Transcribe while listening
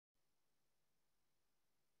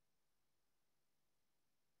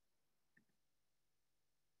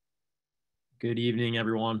Good evening,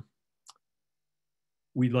 everyone.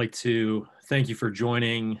 We'd like to thank you for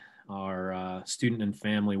joining our student and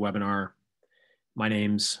family webinar. My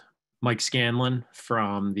name's Mike Scanlon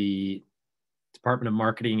from the Department of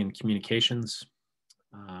Marketing and Communications.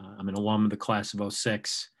 I'm an alum of the class of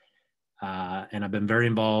 '06, and I've been very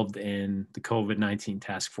involved in the COVID-19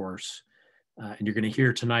 task force. And you're going to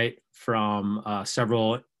hear tonight from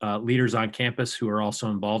several leaders on campus who are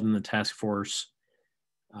also involved in the task force.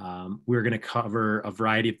 We're going to cover a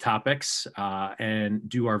variety of topics and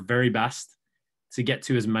do our very best to get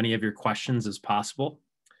to as many of your questions as possible.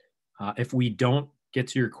 If we don't get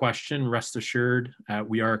to your question, rest assured,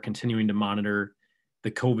 we are continuing to monitor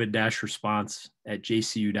the COVID-response at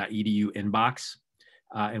jcu.edu inbox,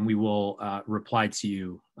 and we will reply to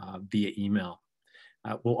you via email.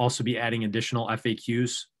 We'll also be adding additional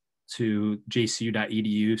FAQs to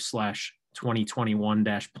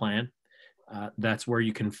jcu.edu/2021-plan. That's where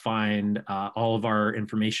you can find all of our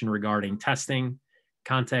information regarding testing,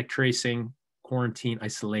 contact tracing, quarantine,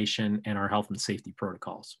 isolation, and our health and safety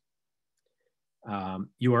protocols.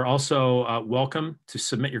 You are also welcome to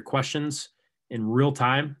submit your questions in real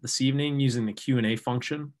time this evening using the Q&A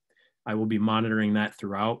function. I will be monitoring that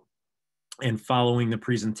throughout. And following the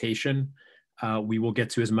presentation, we will get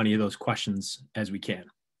to as many of those questions as we can.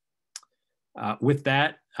 With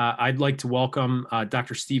that, I'd like to welcome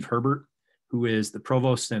Dr. Steve Herbert, who is the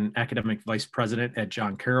Provost and Academic Vice President at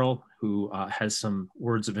John Carroll, who has some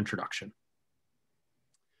words of introduction.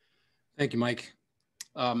 Thank you, Mike.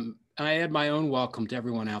 I add my own welcome to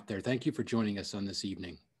everyone out there. Thank you for joining us on this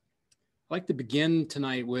evening. I'd like to begin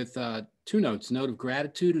tonight with two notes, a note of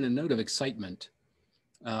gratitude and a note of excitement.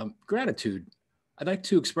 Gratitude. I'd like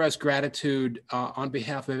to express gratitude on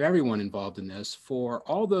behalf of everyone involved in this for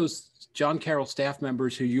all those John Carroll staff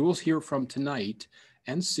members who you will hear from tonight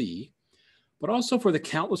and see, but also for the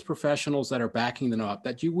countless professionals that are backing them up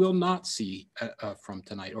that you will not see from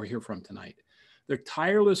tonight or hear from tonight. Their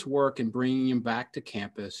tireless work in bringing them back to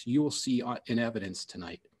campus, you will see in evidence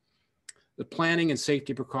tonight. The planning and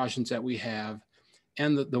safety precautions that we have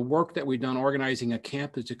and the work that we've done organizing a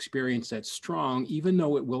campus experience that's strong, even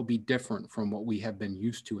though it will be different from what we have been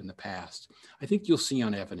used to in the past, I think you'll see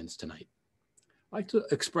on evidence tonight. I'd like to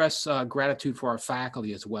express gratitude for our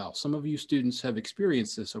faculty as well. Some of you students have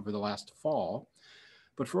experienced this over the last fall,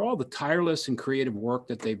 but for all the tireless and creative work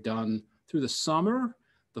that they've done through the summer,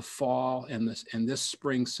 the fall, and this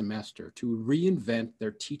spring semester to reinvent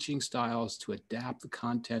their teaching styles, to adapt the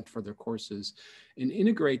content for their courses, and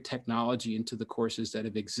integrate technology into the courses that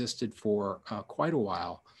have existed for quite a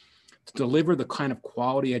while to deliver the kind of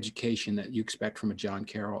quality education that you expect from a John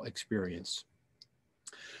Carroll experience.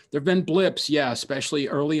 There have been blips, yeah, especially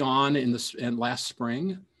early on in last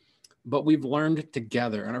spring, but we've learned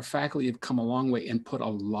together, and our faculty have come a long way and put a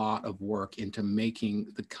lot of work into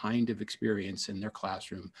making the kind of experience in their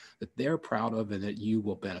classroom that they're proud of and that you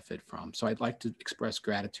will benefit from. So I'd like to express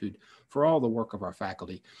gratitude for all the work of our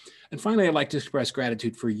faculty. And finally, I'd like to express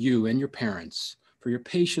gratitude for you and your parents, for your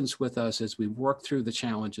patience with us as we worked through the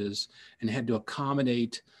challenges and had to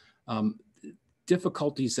accommodate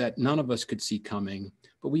difficulties that none of us could see coming,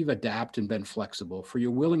 but we've adapted and been flexible, for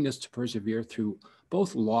your willingness to persevere through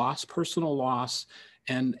both loss, personal loss,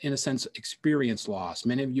 and in a sense, experience loss.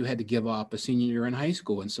 Many of you had to give up a senior year in high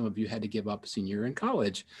school, and some of you had to give up a senior year in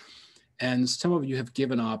college. And some of you have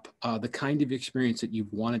given up the kind of experience that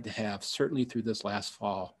you've wanted to have, certainly through this last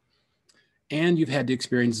fall. And you've had to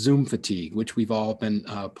experience Zoom fatigue, which we've all been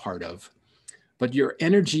part of. But your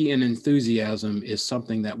energy and enthusiasm is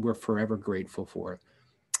something that we're forever grateful for.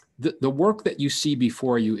 The work that you see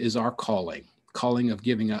before you is our calling of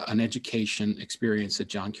giving an education experience at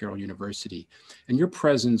John Carroll University. And your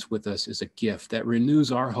presence with us is a gift that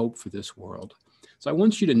renews our hope for this world. So I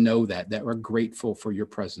want you to know that we're grateful for your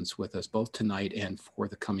presence with us, both tonight and for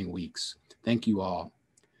the coming weeks. Thank you all.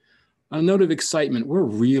 On a note of excitement, we're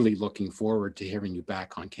really looking forward to hearing you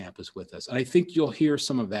back on campus with us. And I think you'll hear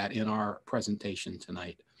some of that in our presentation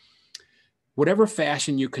tonight. Whatever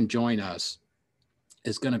fashion you can join us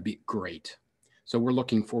is going to be great. So we're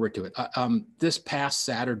looking forward to it. This past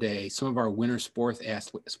Saturday, some of our winter sports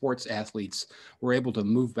athletes were able to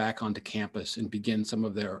move back onto campus and begin some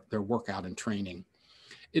of their workout and training.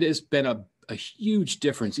 It has been a huge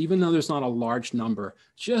difference, even though there's not a large number,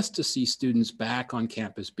 just to see students back on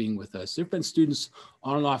campus being with us. There have been students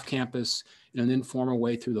on and off campus in an informal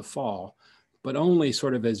way through the fall, but only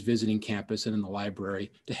sort of as visiting campus and in the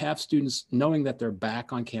library. To have students knowing that they're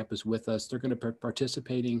back on campus with us, they're going to be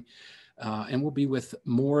participating, and we'll be with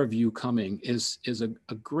more of you coming is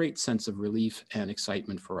a great sense of relief and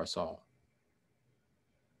excitement for us all.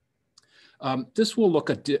 This will look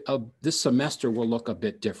this semester will look a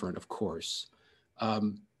bit different, of course.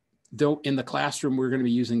 Though in the classroom, we're going to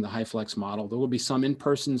be using the HyFlex model. There will be some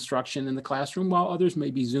in-person instruction in the classroom, while others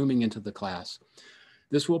may be Zooming into the class.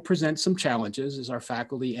 This will present some challenges as our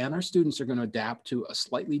faculty and our students are going to adapt to a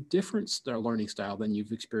slightly different learning style than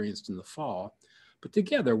you've experienced in the fall. But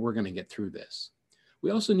together, we're going to get through this.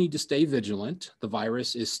 We also need to stay vigilant. The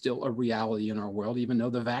virus is still a reality in our world, even though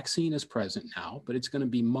the vaccine is present now, but it's going to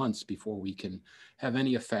be months before we can have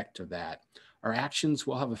any effect of that. Our actions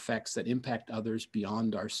will have effects that impact others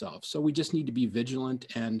beyond ourselves. So we just need to be vigilant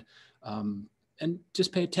and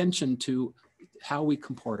just pay attention to how we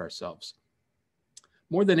comport ourselves.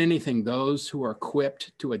 More than anything, those who are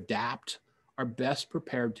equipped to adapt are best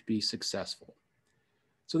prepared to be successful.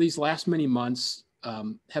 So these last many months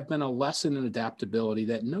have been a lesson in adaptability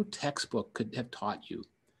that no textbook could have taught you.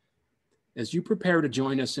 As you prepare to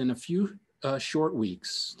join us in a few short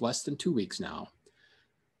weeks, less than 2 weeks now,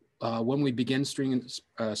 when we begin spring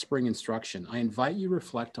instruction, I invite you to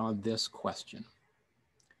reflect on this question.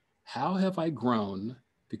 How have I grown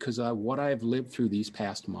because of what I've lived through these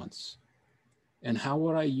past months? And how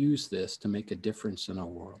would I use this to make a difference in our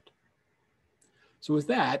world? So with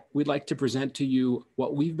that, we'd like to present to you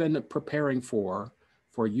what we've been preparing for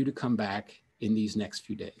you to come back in these next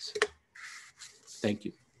few days. Thank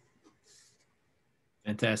you.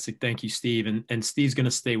 Fantastic. Thank you, Steve. And Steve's going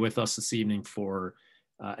to stay with us this evening for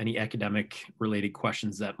any academic related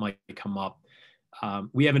questions that might come up.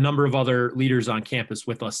 We have a number of other leaders on campus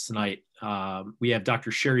with us tonight. We have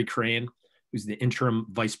Dr. Sherry Crane, who's the interim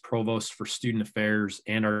vice provost for student affairs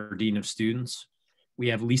and our dean of students. We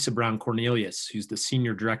have Lisa Brown Cornelius, who's the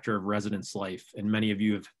senior director of residence life. And many of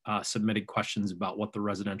you have submitted questions about what the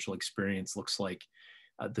residential experience looks like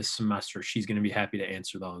this semester. She's going to be happy to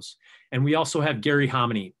answer those. And we also have Gary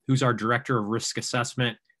Hominy, who's our director of risk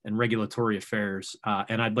assessment and regulatory affairs.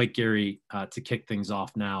 And I'd like Gary to kick things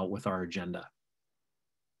off now with our agenda.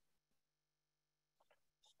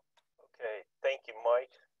 Okay, thank you, Mike.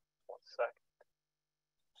 1 second.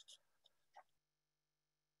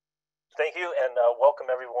 Thank you and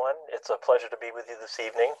welcome everyone. It's a pleasure to be with you this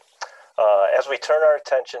evening. As we turn our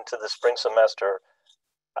attention to the spring semester,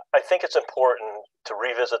 I think it's important to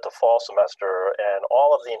revisit the fall semester and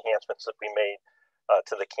all of the enhancements that we made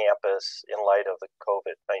to the campus in light of the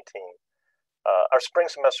COVID-19. Our spring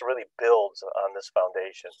semester really builds on this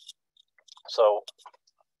foundation. So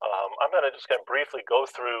I'm going to just briefly go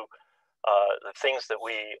through the things that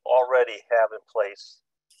we already have in place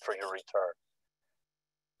for your return.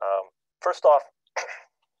 First off,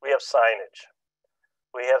 we have signage.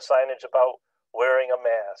 We have signage about wearing a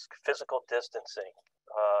mask, physical distancing,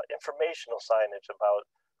 informational signage about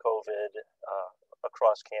COVID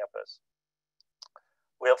across campus.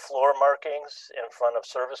 We have floor markings in front of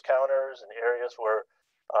service counters and areas where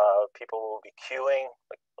people will be queuing,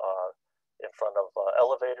 in front of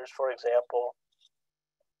elevators, for example.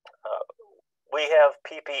 We have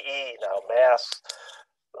PPE now, masks,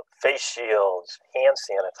 face shields, hand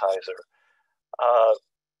sanitizer.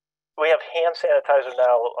 We have hand sanitizer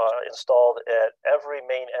now installed at every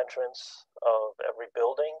main entrance of every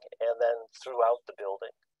building and then throughout the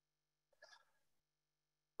building.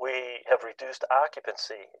 We have reduced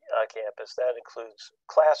occupancy on campus. That includes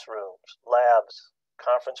classrooms, labs,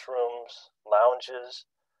 conference rooms, lounges.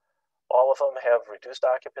 All of them have reduced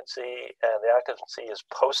occupancy, and the occupancy is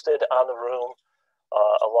posted on the room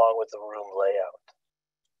along with the room layout.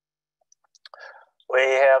 We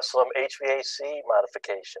have some HVAC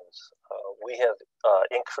modifications. We have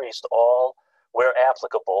increased all, where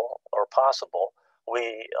applicable or possible,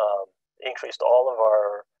 we increased all of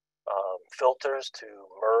our filters to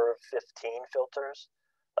MERV 15 filters.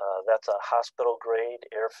 That's a hospital grade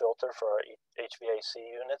air filter for our HVAC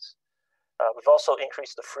units. We've also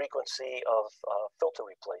increased the frequency of filter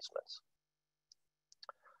replacements.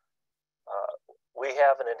 We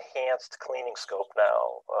have an enhanced cleaning scope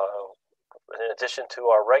now. In addition to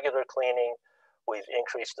our regular cleaning, we've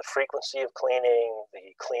increased the frequency of cleaning,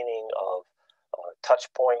 the cleaning of touch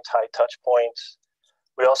points, high touch points.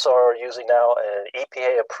 We also are using now an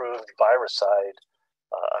EPA-approved viricide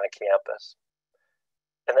on campus.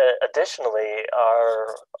 And then additionally,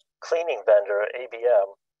 our cleaning vendor, ABM,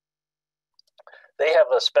 they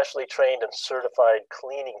have a specially trained and certified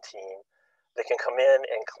cleaning team that can come in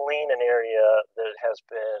and clean an area that has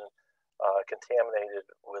been contaminated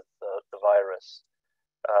with the virus.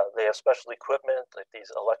 They have special equipment, like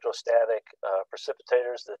these electrostatic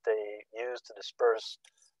precipitators that they use to disperse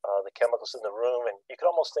the chemicals in the room, and you can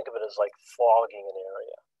almost think of it as like fogging an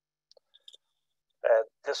area. And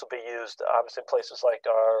this will be used obviously in places like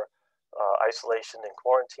our isolation and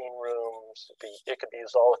quarantine rooms. It could be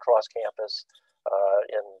used all across campus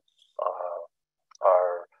in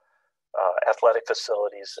our athletic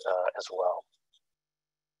facilities as well.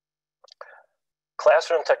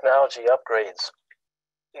 Classroom technology upgrades.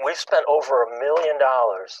 We've spent over $1 million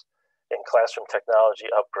in classroom technology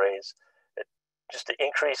upgrades just to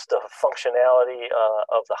increase the functionality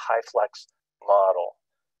of the HyFlex model.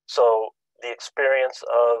 So the experience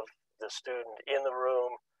of the student in the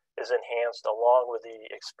room is enhanced along with the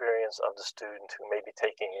experience of the student who may be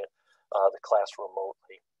taking the class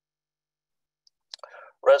remotely.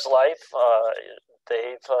 ResLife,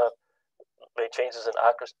 they've made changes in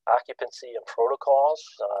occupancy and protocols.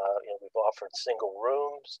 We've offered single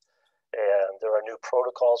rooms, and there are new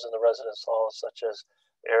protocols in the residence halls, such as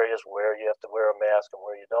areas where you have to wear a mask and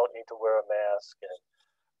where you don't need to wear a mask, and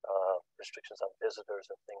restrictions on visitors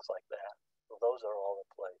and things like that. So those are all in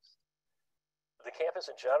place. The campus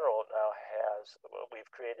in general now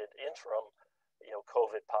we've created interim,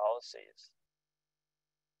 COVID policies.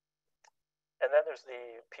 And then there's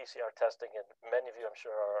the PCR testing, and many of you, I'm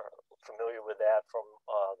sure, are familiar with that from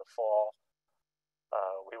the fall.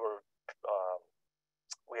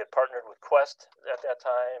 We had partnered with Quest at that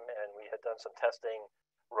time, and we had done some testing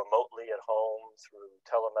remotely at home through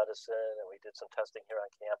telemedicine, and we did some testing here on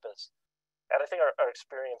campus. And I think our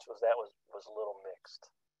experience was a little mixed.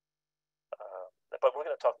 But we're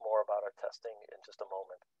going to talk more about our testing in just a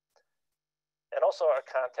moment. And also our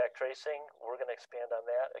contact tracing, we're going to expand on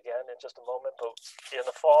that again in just a moment. But in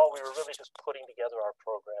the fall, we were really just putting together our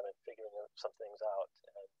program and figuring some things out.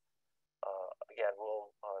 And again,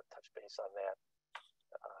 we'll touch base on that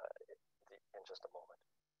in just a moment.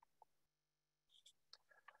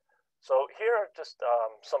 So here are just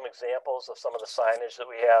some examples of some of the signage that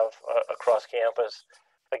we have across campus.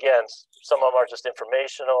 Again, some of them are just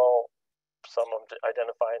informational, some of them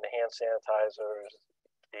identifying the hand sanitizers,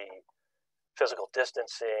 the physical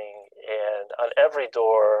distancing, and on every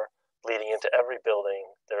door leading into every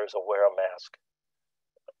building, there's a wear a mask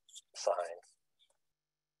sign.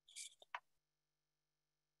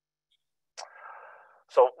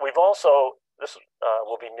 So we've also, this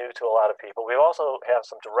will be new to a lot of people, we also have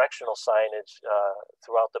some directional signage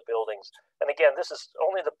throughout the buildings. And again, this is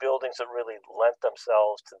only the buildings that really lent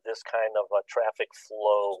themselves to this kind of a traffic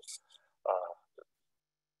flow.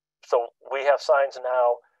 So we have signs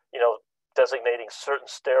now, designating certain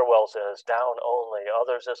stairwells as down only,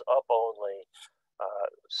 others as up only.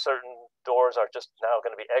 Certain doors are just now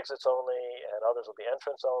going to be exits only, and others will be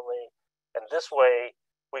entrance only. And this way,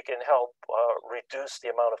 we can help reduce the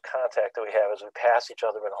amount of contact that we have as we pass each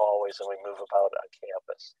other in hallways and we move about on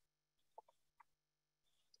campus.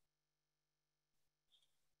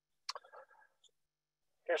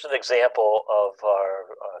 Here's an example of our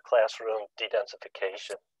classroom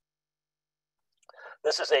dedensification.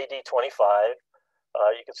 This is AD 25.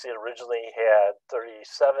 You can see it originally had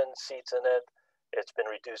 37 seats in it. It's been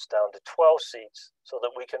reduced down to 12 seats so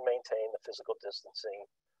that we can maintain the physical distancing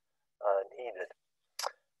needed.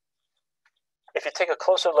 If you take a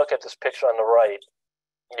closer look at this picture on the right,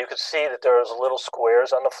 you can see that there's little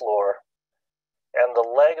squares on the floor, and the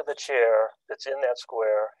leg of the chair that's in that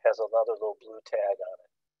square has another little blue tag on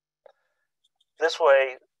it. This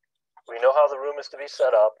way, we know how the room is to be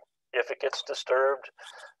set up. If it gets disturbed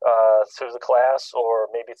through the class or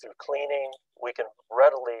maybe through cleaning, we can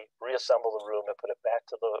readily reassemble the room and put it back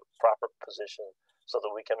to the proper position so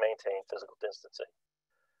that we can maintain physical distancing.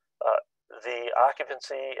 The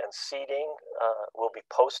occupancy and seating will be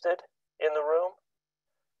posted in the room.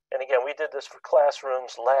 And again, we did this for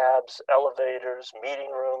classrooms, labs, elevators,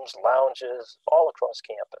 meeting rooms, lounges, all across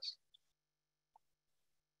campus.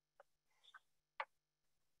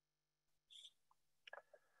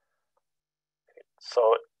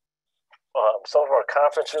 So some of our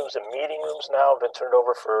conference rooms and meeting rooms now have been turned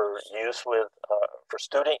over for use for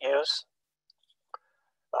student use.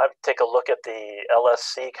 Take a look at the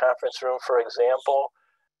LSC conference room, for example.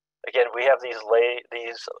 Again, we have these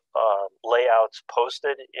layouts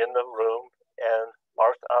posted in the room and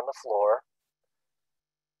marked on the floor.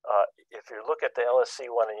 If you look at the LSC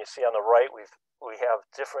one and you see on the right, we have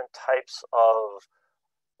different types of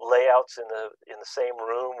layouts in the same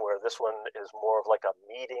room, where this one is more of like a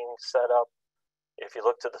meeting setup. If you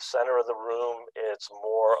look to the center of the room, it's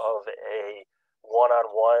more of a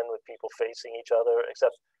one-on-one with people facing each other,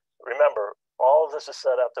 except remember, all of this is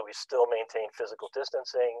set up that we still maintain physical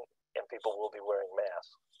distancing and people will be wearing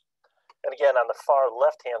masks. And again, on the far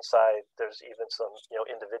left-hand side, there's even some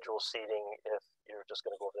individual seating if you're just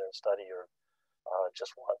going to go over there and study or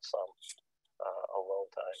just want some alone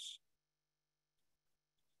time.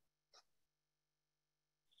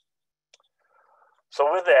 So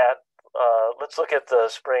with that, let's look at the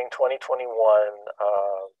spring 2021,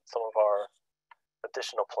 some of our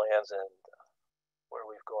additional plans and where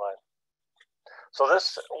we've gone. So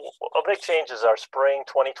a big change is our spring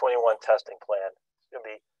 2021 testing plan. It's going to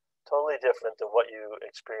be totally different than what you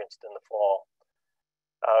experienced in the fall.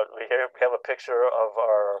 We have a picture of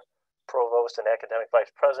our provost and academic vice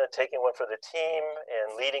president taking one for the team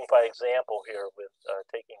and leading by example here with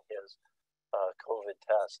taking his COVID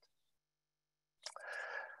test.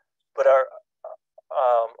 But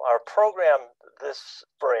our program this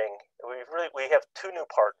spring, we have two new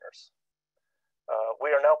partners.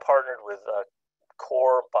 We are now partnered with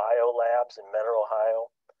Core Bio Labs in Mentor, Ohio.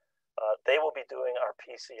 They will be doing our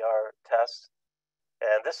PCR tests.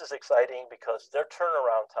 And this is exciting because their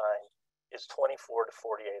turnaround time is 24 to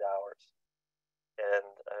 48 hours.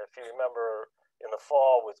 And if you remember in the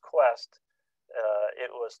fall with Quest,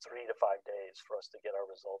 it was 3 to 5 days for us to get our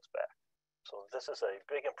results back. So this is a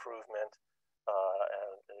big improvement,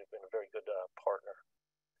 and they've been a very good partner.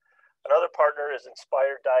 Another partner is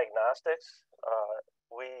Inspired Diagnostics.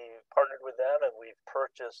 We partnered with them and we've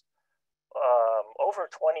purchased over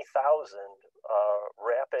 20,000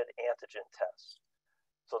 rapid antigen tests.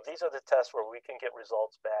 So these are the tests where we can get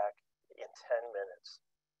results back in 10 minutes.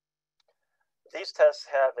 These tests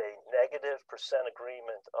have a negative percent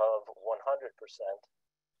agreement of 100%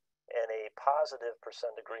 and a positive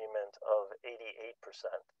percent agreement of 88%.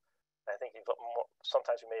 I think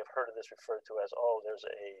sometimes you may have heard of this referred to as, oh, there's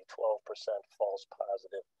a 12% false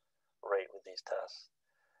positive rate with these tests.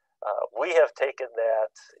 We have taken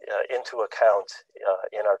that into account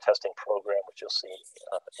in our testing program, which you'll see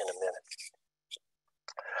in a minute.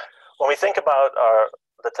 When we think about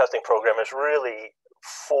the testing program, there's really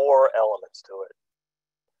 4 elements to it.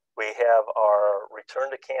 We have our return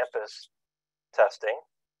to campus testing,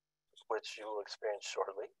 which you will experience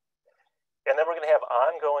shortly. And then we're going to have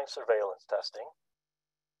ongoing surveillance testing.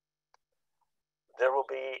 There will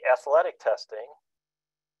be athletic testing.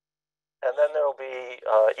 And then there will be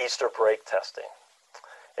Easter break testing.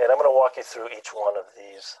 And I'm going to walk you through each one of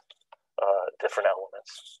these different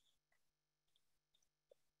elements.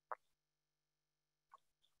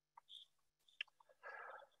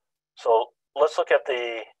 So let's look at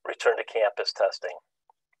the return to campus testing.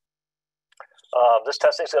 This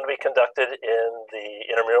testing is going to be conducted in the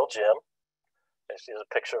intramural gym. You see a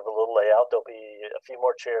picture of a little layout. There'll be a few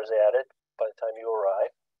more chairs added by the time you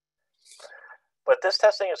arrive. But this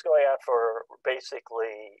testing is going on for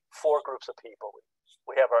basically 4 groups of people.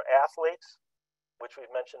 We have our athletes, which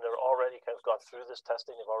we've mentioned are already kind of gone through this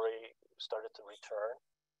testing. They've already started to return.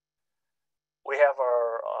 We have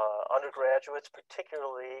our undergraduates,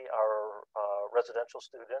 particularly our residential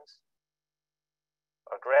students,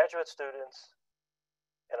 our graduate students,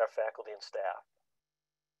 and our faculty and staff.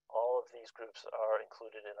 All of these groups are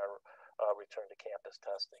included in our return to campus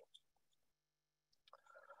testing.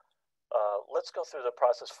 Let's go through the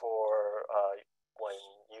process for when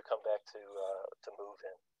you come back to move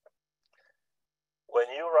in.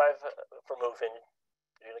 When you arrive for move in,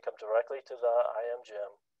 you're going to come directly to the IM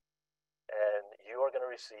gym, and you are going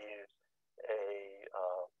to receive a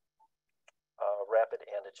rapid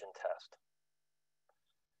antigen test.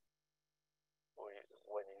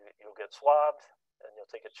 You'll get swabbed, and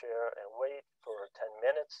you'll take a chair and wait for 10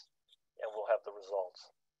 minutes, and we'll have the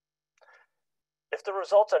results. If the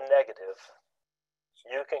results are negative,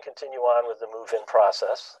 you can continue on with the move-in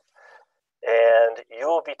process, and you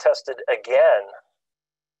will be tested again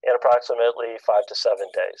in approximately 5 to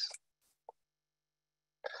 7 days.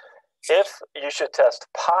 If you should test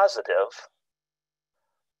positive,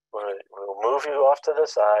 we'll move you off to the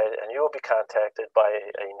side, and you will be contacted by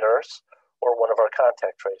a nurse or one of our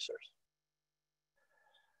contact tracers.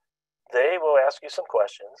 They will ask you some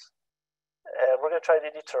questions, and we're going to try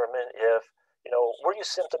to determine if, were you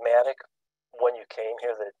symptomatic when you came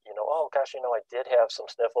here that, oh gosh, I did have some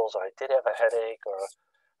sniffles, or I did have a headache, or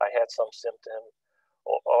I had some symptom,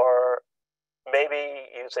 or maybe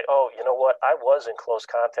you say, oh, you know what, I was in close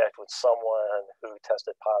contact with someone who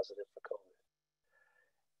tested positive for COVID.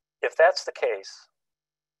 If that's the case,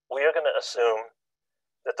 we are going to assume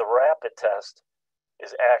that the rapid test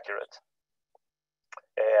is accurate.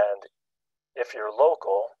 And if you're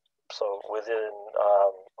local, so within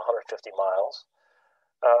 150 miles,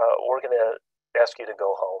 we're going to ask you to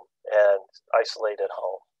go home and isolate at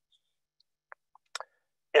home.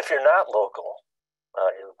 If you're not local,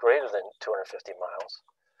 you're greater than 250 miles,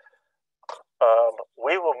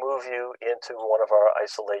 we will move you into one of our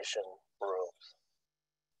isolation rooms.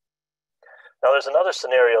 Now, there's another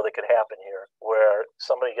scenario that could happen here where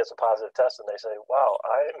somebody gets a positive test and they say, wow,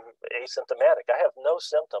 I'm asymptomatic. I have no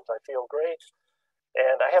symptoms. I feel great.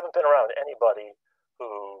 And I haven't been around anybody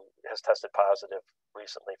who has tested positive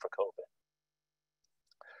recently for COVID.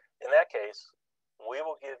 In that case, we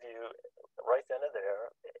will give you right then and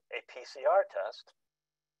there a PCR test,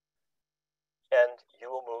 and you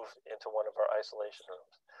will move into one of our isolation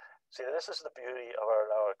rooms. See, this is the beauty of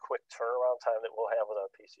our quick turnaround time that we'll have with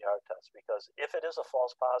our PCR test, because if it is a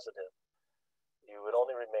false positive, you would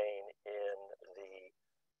only remain in the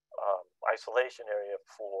isolation area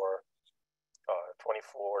for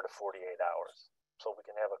 24 to 48 hours. So we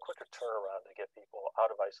can have a quicker turnaround to get people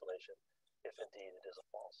out of isolation if indeed it is a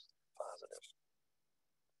false positive.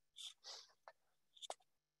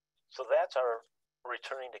 So that's our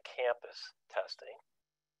returning to campus testing.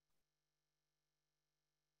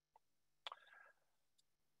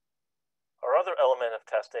 Our other element of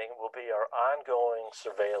testing will be our ongoing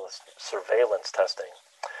surveillance testing.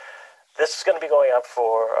 This is going to be going up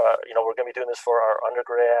for, we're going to be doing this for our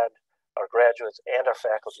undergrad, our graduates, and our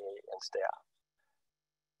faculty and staff.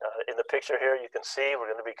 In the picture here, you can see we're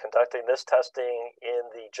going to be conducting this testing in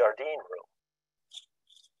the Jardine room.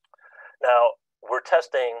 Now, we're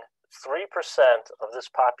testing 3% of this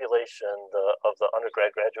population, of the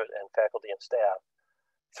undergrad, graduate, and faculty and staff,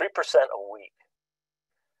 3% a week.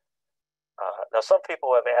 Now, some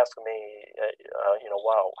people have asked me,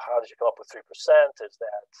 wow, how did you come up with 3%? Is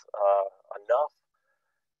that enough?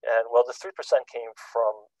 And well, the 3% came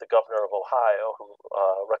from the governor of Ohio, who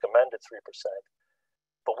recommended 3%.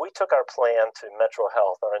 But we took our plan to Metro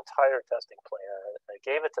Health, our entire testing plan, and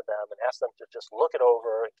gave it to them and asked them to just look it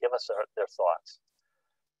over and give us their thoughts.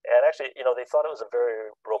 And actually, they thought it was a very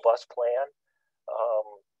robust plan.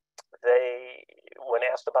 When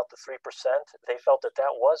asked about the 3%, they felt that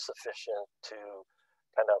that was sufficient to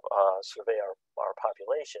kind of survey our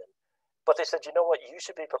population. But they said, you know what, you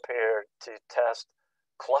should be prepared to test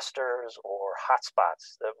clusters or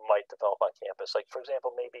hotspots that might develop on campus. Like, for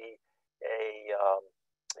example, maybe a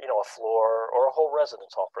floor or a whole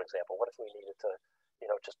residence hall, for example. What if we needed to,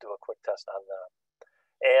 just do a quick test on them?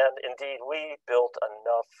 And indeed, we built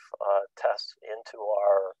enough tests into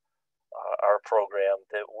our program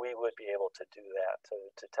that we would be able to do that,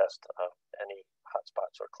 to test any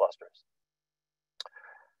hotspots or clusters.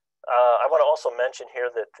 I want to also mention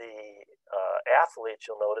here that the athletes,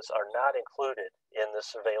 you'll notice, are not included in the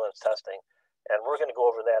surveillance testing. And we're going to go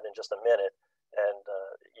over that in just a minute. And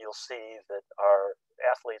you'll see that our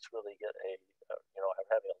athletes really get are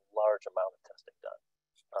having a large amount of testing done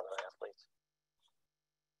on our athletes.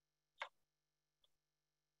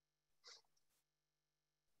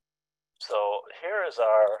 So here is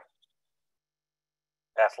our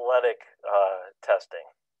athletic testing.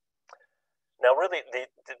 Now, really,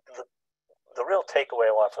 the real takeaway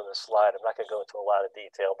I want from this slide, I'm not going to go into a lot of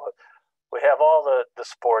detail, but we have all the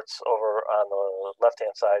sports over on the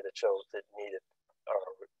left-hand side that show that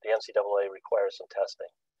the NCAA requires some testing.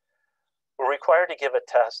 We're required to give a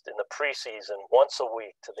test in the preseason once a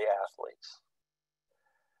week to the athletes.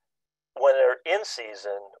 When they're in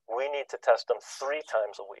season, we need to test them 3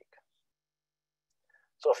 times a week.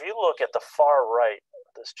 So if you look at the far right of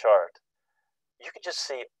this chart, you can just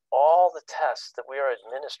see all the tests that we are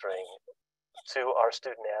administering to our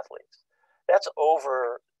student athletes. That's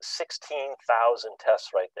over 16,000 tests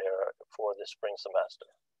right there for the spring semester.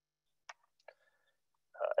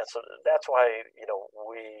 And so that's why,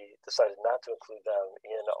 we decided not to include them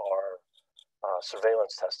in our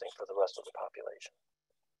surveillance testing for the rest of the population.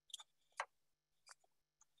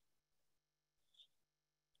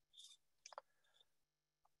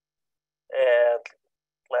 And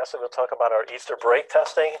lastly, we'll talk about our Easter break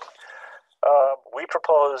testing. We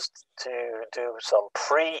proposed to do some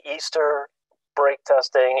pre-Easter break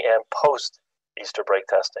testing and post-Easter break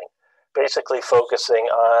testing, basically focusing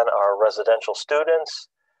on our residential students.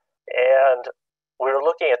 And we were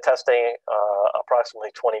looking at testing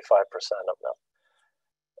approximately 25% of them.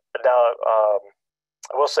 Now,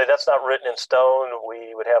 I will say that's not written in stone.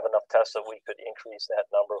 We would have enough tests that we could increase that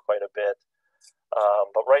number quite a bit.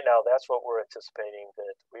 But right now, that's what we're anticipating,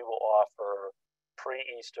 that we will offer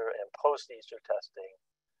pre-Easter and post-Easter testing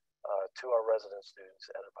to our resident students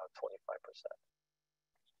at about 25%.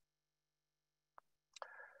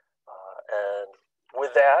 And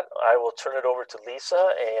with that, I will turn it over to Lisa,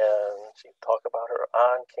 and she can talk about her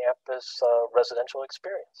on-campus residential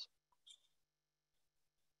experience.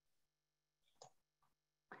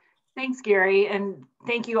 Thanks, Gary, and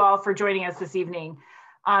thank you all for joining us this evening.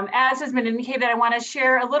 As has been indicated, I want to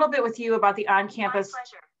share a little bit with you about the on-campus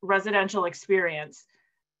residential experience.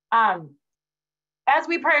 As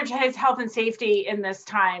we prioritize health and safety in this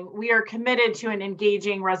time, we are committed to an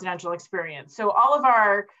engaging residential experience. So all of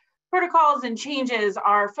our protocols and changes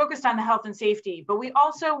are focused on the health and safety, but we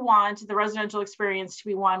also want the residential experience to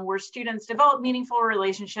be one where students develop meaningful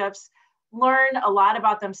relationships, learn a lot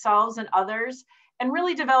about themselves and others, and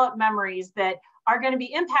really develop memories that are going to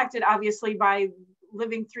be impacted obviously by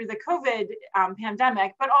living through the COVID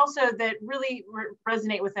pandemic, but also that really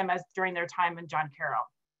resonate with them as during their time in John Carroll.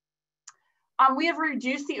 We have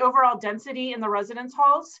reduced the overall density in the residence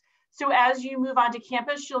halls. So as you move onto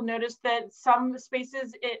campus, you'll notice that some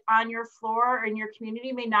spaces on your floor or in your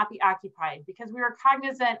community may not be occupied, because we are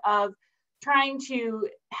cognizant of trying to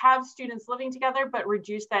have students living together, but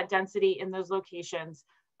reduce that density in those locations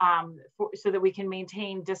so that we can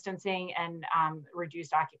maintain distancing and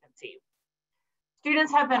reduced occupancy.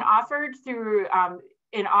 Students have been offered through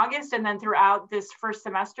in August and then throughout this first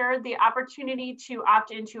semester, the opportunity to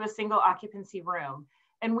opt into a single occupancy room.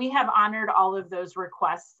 And we have honored all of those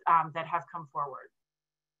requests that have come forward.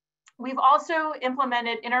 We've also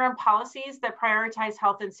implemented interim policies that prioritize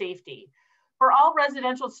health and safety. For all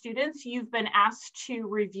residential students, you've been asked to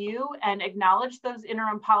review and acknowledge those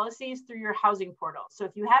interim policies through your housing portal. So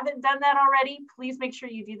if you haven't done that already, please make sure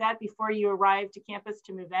you do that before you arrive to campus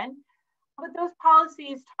to move in. But those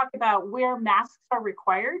policies talk about where masks are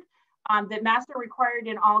required, that masks are required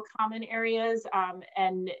in all common areas,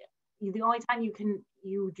 and the only time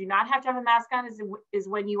you do not have to have a mask on is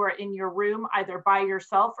when you are in your room, either by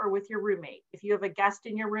yourself or with your roommate. If you have a guest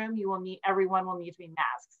in your room, everyone will need to be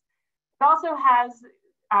masked. It also has,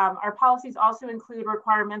 our policies also include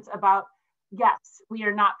requirements about guests. We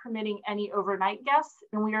are not permitting any overnight guests,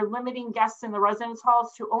 and we are limiting guests in the residence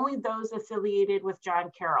halls to only those affiliated with John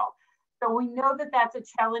Carroll. So we know that that's a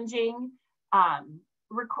challenging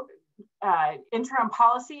interim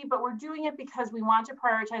policy, but we're doing it because we want to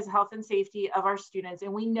prioritize the health and safety of our students.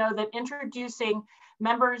 And we know that introducing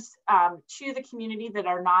members to the community that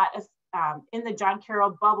are not in the John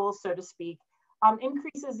Carroll bubble, so to speak,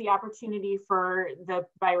 increases the opportunity for the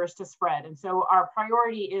virus to spread. And so our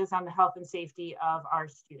priority is on the health and safety of our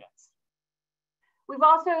students. We've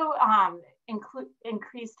also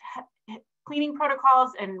increased cleaning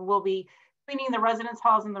protocols, and we'll be cleaning the residence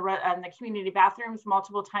halls and the community bathrooms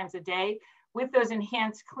multiple times a day with those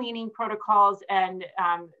enhanced cleaning protocols and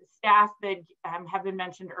staff that have been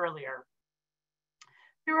mentioned earlier.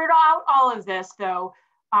 Throughout all of this, though,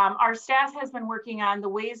 our staff has been working on the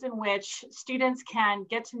ways in which students can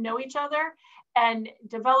get to know each other and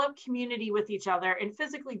develop community with each other in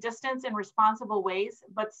physically distant and responsible ways,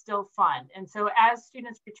 but still fun. And so as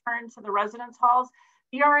students return to the residence halls,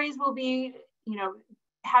 the RAs will be,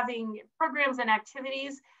 having programs and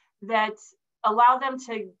activities that allow them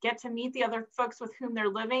to get to meet the other folks with whom they're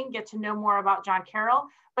living, get to know more about John Carroll,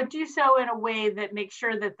 but do so in a way that makes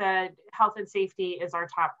sure that the health and safety is our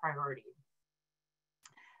top priority.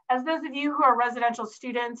 As those of you who are residential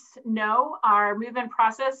students know, our move-in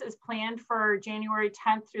process is planned for January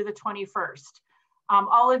 10th through the 21st.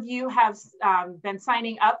 All of you have been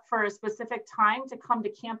signing up for a specific time to come to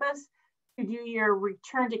campus to do your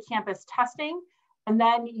return to campus testing, and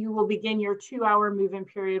then you will begin your 2-hour move-in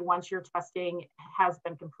period once your testing has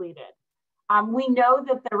been completed. We know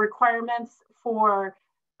that the requirements for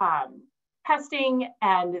testing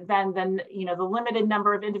and then the limited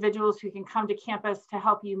number of individuals who can come to campus to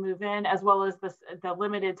help you move in, as well as the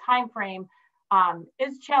limited time frame,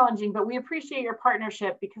 is challenging, but we appreciate your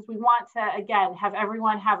partnership because we want to, again, have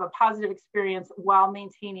everyone have a positive experience while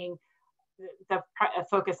maintaining the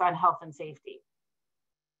focus on health and safety.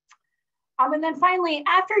 And then finally,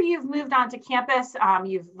 after you've moved on to campus,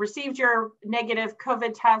 you've received your negative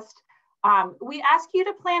COVID test, we ask you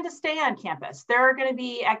to plan to stay on campus. There are going to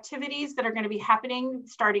be activities that are going to be happening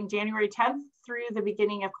starting January 10th through the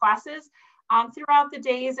beginning of classes throughout the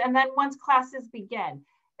days, and then once classes begin.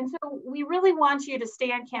 And so we really want you to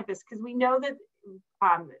stay on campus because we know that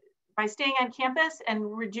by staying on campus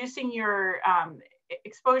and reducing your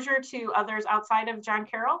exposure to others outside of John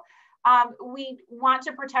Carroll, we want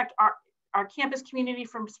to protect our campus community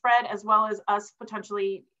from spread, as well as us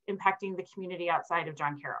potentially impacting the community outside of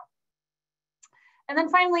John Carroll. And then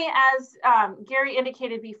finally, as Gary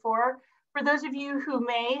indicated before, for those of you who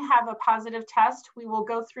may have a positive test, we will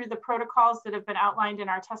go through the protocols that have been outlined in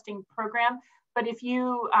our testing program. But if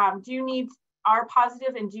you are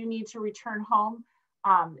positive and do need to return home,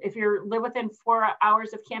 if you live within 4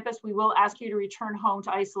 hours of campus, we will ask you to return home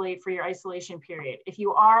to isolate for your isolation period. If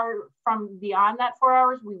you are from beyond that 4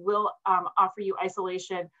 hours, we will offer you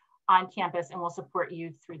isolation on campus and we'll support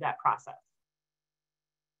you through that process.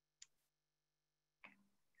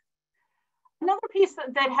 Another piece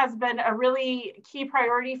that has been a really key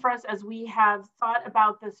priority for us as we have thought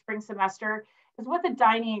about the spring semester is what the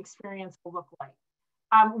dining experience will look like.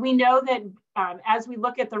 We know that as we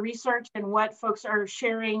look at the research and what folks are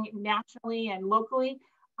sharing nationally and locally,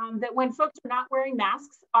 that when folks are not wearing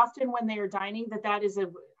masks, often when they are dining, that is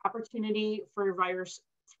an opportunity for virus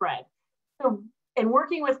spread. So in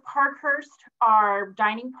working with Parkhurst, our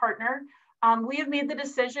dining partner, we have made the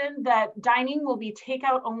decision that dining will be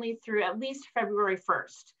takeout only through at least February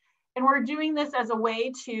 1st. And we're doing this as a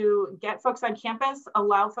way to get folks on campus,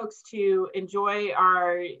 allow folks to enjoy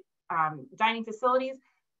our dining facilities,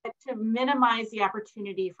 but to minimize the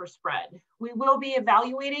opportunity for spread. We will be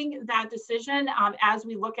evaluating that decision as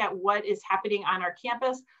we look at what is happening on our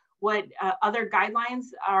campus, what other guidelines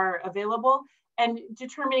are available, and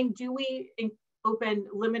determining, do we open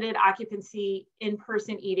limited occupancy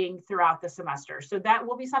in-person eating throughout the semester? So that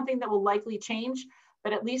will be something that will likely change,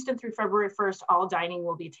 but at least through February 1st, all dining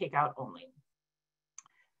will be takeout only.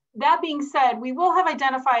 That being said, we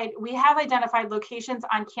have identified locations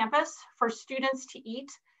on campus for students to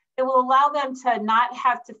eat. It will allow them to not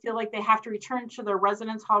have to feel like they have to return to their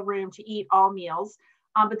residence hall room to eat all meals,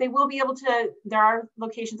 but they will be able to. There are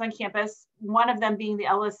locations on campus, one of them being the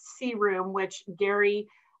LSC room, which Gary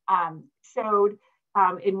showed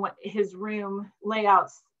in his room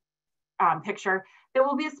layouts picture. There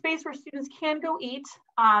will be a space where students can go eat,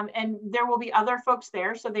 and there will be other folks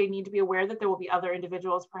there, so they need to be aware that there will be other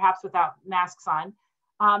individuals, perhaps without masks on,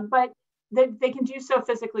 but they can do so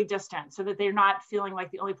physically distant so that they're not feeling like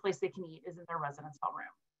the only place they can eat is in their residence hall room.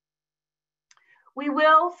 We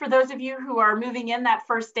will, for those of you who are moving in that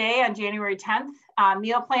first day on January 10th,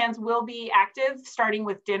 meal plans will be active starting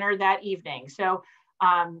with dinner that evening. So,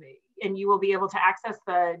 and you will be able to access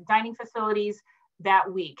the dining facilities that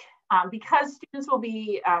week. Because students will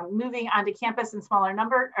be moving onto campus in smaller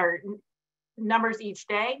numbers each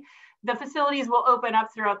day, the facilities will open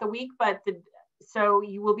up throughout the week, so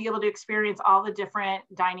you will be able to experience all the different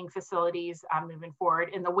dining facilities moving forward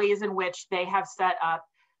in the ways in which they have set up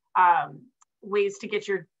ways to get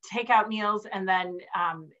your takeout meals and then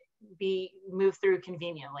be moved through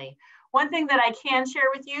conveniently. One thing that I can share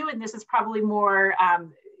with you, and this is probably more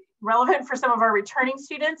relevant for some of our returning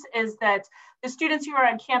students, is that the students who are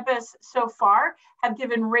on campus so far have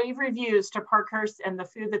given rave reviews to Parkhurst and the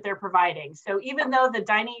food that they're providing. So even though the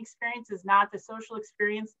dining experience is not the social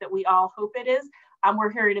experience that we all hope it is,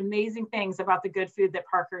 we're hearing amazing things about the good food that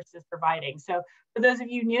Parkhurst is providing. So for those of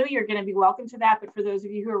you new, you're going to be welcome to that. But for those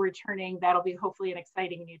of you who are returning, that'll be hopefully an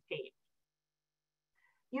exciting new page.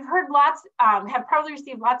 You've heard have probably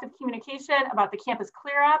received lots of communication about the Campus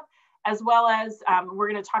Clear Up, as well as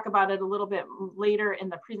we're going to talk about it a little bit later in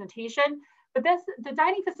the presentation. But the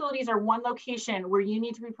dining facilities are one location where you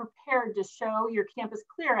need to be prepared to show your Campus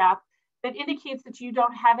Clear app that indicates that you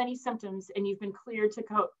don't have any symptoms and you've been cleared to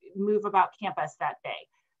move about campus that day.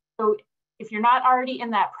 So if you're not already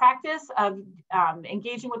in that practice of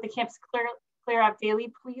engaging with the Campus Clear app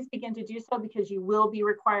daily, please begin to do so, because you will be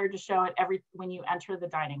required to show it when you enter the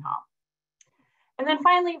dining hall. And then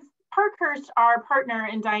finally, Parkhurst, our partner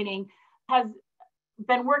in dining, has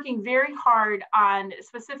been working very hard on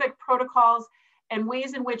specific protocols and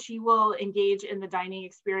ways in which you will engage in the dining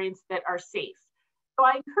experience that are safe. So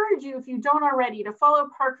I encourage you, if you don't already, to follow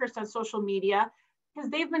Parkhurst on social media, because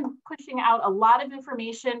they've been pushing out a lot of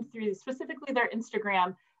information through specifically their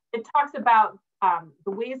Instagram that talks about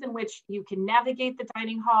the ways in which you can navigate the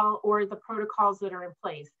dining hall or the protocols that are in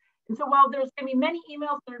place. And so while there's going to be many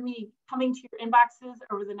emails that are coming to your inboxes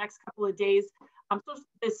over the next couple of days,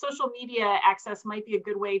 the social media access might be a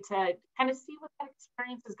good way to kind of see what that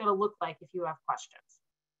experience is going to look like if you have questions.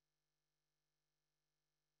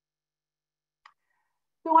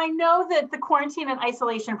 So I know that the quarantine and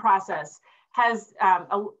isolation process has,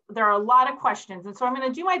 there are a lot of questions. And so I'm going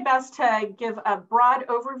to do my best to give a broad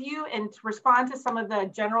overview and to respond to some of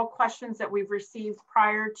the general questions that we've received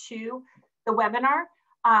prior to the webinar.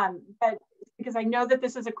 But because I know that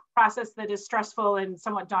this is a process that is stressful and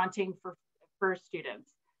somewhat daunting for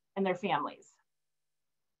students and their families.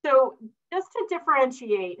 So just to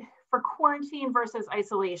differentiate for quarantine versus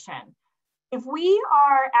isolation, if we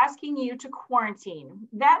are asking you to quarantine,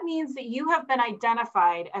 that means that you have been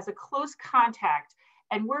identified as a close contact,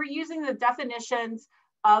 and we're using the definitions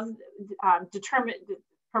of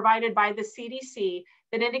provided by the CDC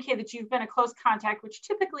that indicate that you've been a close contact, which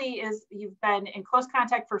typically is you've been in close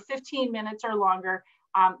contact for 15 minutes or longer,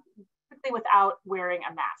 typically without wearing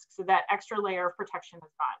a mask. So that extra layer of protection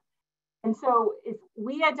is gone. And so if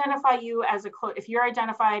we identify you as if you're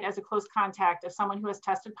identified as a close contact of someone who has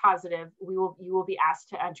tested positive, you will be asked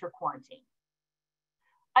to enter quarantine.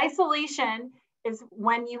 Isolation is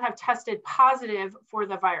when you have tested positive for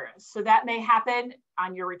the virus. So that may happen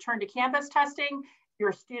on your return to campus testing. you're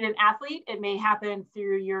a student athlete, it may happen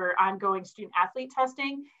through your ongoing student athlete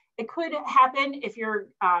testing. It could happen if you're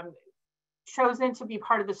chosen to be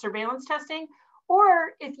part of the surveillance testing,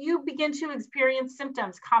 or if you begin to experience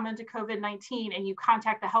symptoms common to COVID-19 and you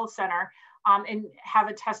contact the health center and have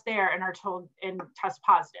a test there and are told and test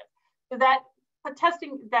positive. So that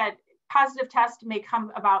positive test may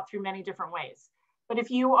come about through many different ways. But if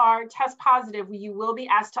you are test positive, you will be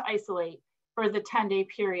asked to isolate for the 10-day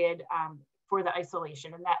period for the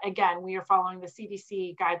isolation. And that, again, we are following the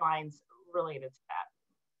CDC guidelines related to that.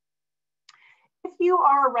 If you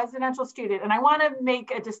are a residential student, and I want to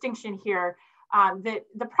make a distinction here, that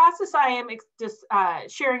the process I am just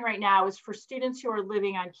sharing right now is for students who are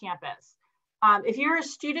living on campus. If you're a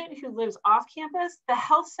student who lives off campus, the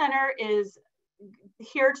health center is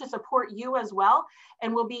here to support you as well,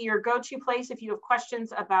 and will be your go-to place if you have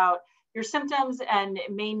questions about your symptoms and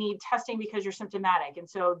may need testing because you're symptomatic. And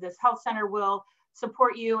so this health center will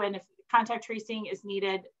support you, and if contact tracing is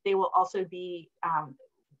needed, they will also be,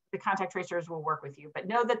 the contact tracers will work with you. But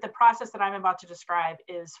know that the process that I'm about to describe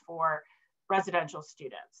is for residential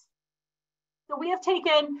students. So we have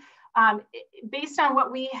taken, based on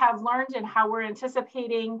what we have learned and how we're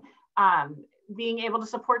anticipating being able to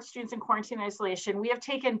support students in quarantine and isolation, we have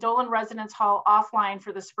taken Dolan Residence Hall offline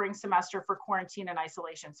for the spring semester for quarantine and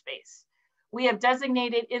isolation space. We have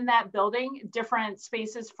designated in that building different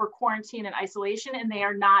spaces for quarantine and isolation, and they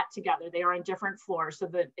are not together. They are on different floors, so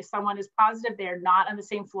that if someone is positive, they are not on the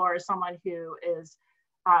same floor as someone who is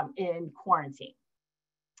in quarantine.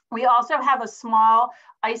 We also have a small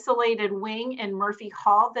isolated wing in Murphy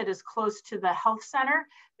Hall that is close to the health center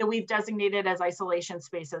that we've designated as isolation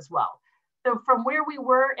space as well. So from where we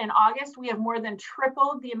were in August, we have more than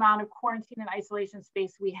tripled the amount of quarantine and isolation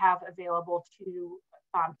space we have available to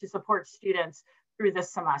support students through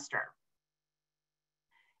this semester.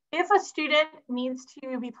 If a student needs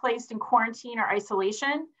to be placed in quarantine or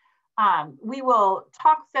isolation, we will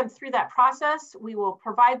talk them through that process. We will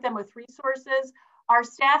provide them with resources. Our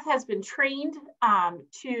staff has been trained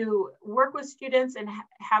to work with students and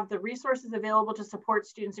have the resources available to support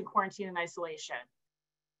students in quarantine and isolation.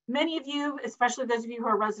 Many of you, especially those of you who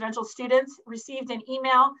are residential students, received an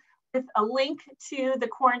email with a link to the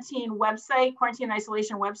quarantine website, quarantine and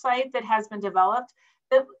isolation website that has been developed.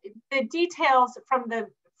 The details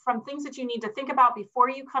from things that you need to think about before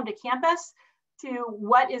you come to campus to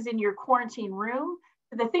what is in your quarantine room,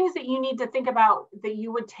 the things that you need to think about that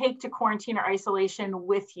you would take to quarantine or isolation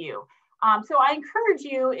with you. So I encourage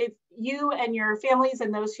you, if you and your families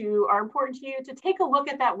and those who are important to you, to take a look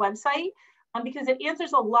at that website because it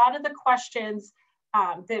answers a lot of the questions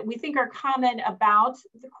that we think are common about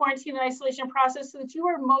the quarantine and isolation process so that you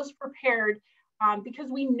are most prepared because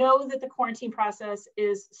we know that the quarantine process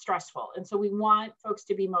is stressful. And so we want folks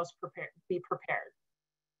to be most prepared.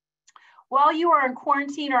 While you are in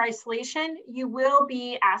quarantine or isolation, you will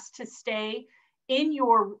be asked to stay in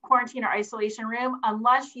your quarantine or isolation room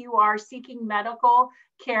unless you are seeking medical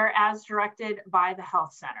care as directed by the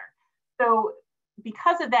health center. So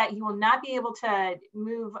because of that, you will not be able to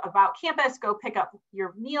move about campus, go pick up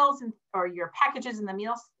your meals or your packages in the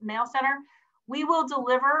mail center. We will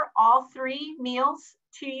deliver all 3 meals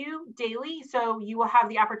to you daily. So you will have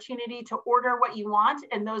the opportunity to order what you want,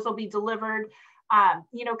 and those will be delivered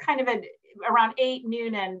kind of around 8,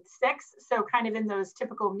 noon, and 6. So kind of in those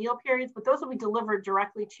typical meal periods, but those will be delivered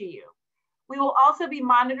directly to you. We will also be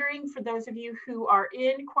monitoring for those of you who are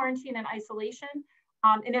in quarantine and isolation.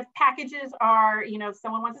 And if packages are, if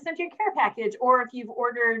someone wants to send you a care package, or if you've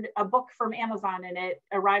ordered a book from Amazon and it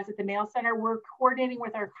arrives at the mail center, we're coordinating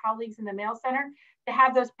with our colleagues in the mail center to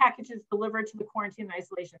have those packages delivered to the quarantine and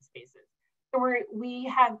isolation spaces. So we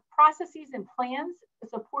have processes and plans to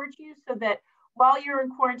support you so that while you're in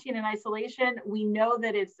quarantine and isolation, we know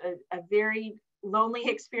that it's a very lonely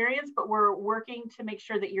experience, but we're working to make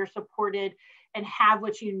sure that you're supported and have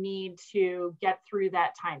what you need to get through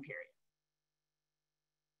that time period.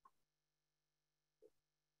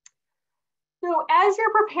 So as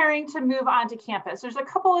you're preparing to move onto campus, there's a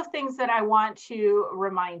couple of things that I want to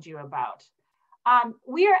remind you about.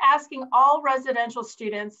 We are asking all residential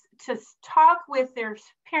students to talk with their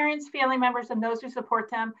parents, family members, and those who support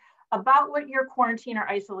them about what your quarantine or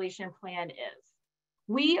isolation plan is.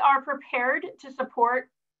 We are prepared to support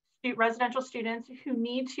residential students who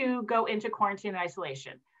need to go into quarantine and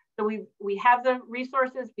isolation. So we have the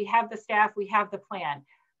resources, we have the staff, we have the plan.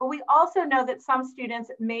 But we also know that some students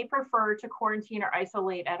may prefer to quarantine or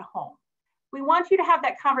isolate at home. We want you to have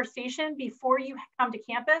that conversation before you come to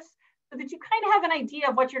campus so that you kind of have an idea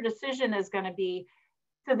of what your decision is going to be,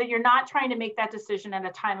 so that you're not trying to make that decision at a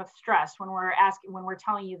time of stress when we're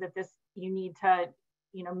telling you that you need to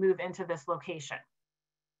move into this location.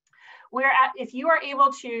 If you are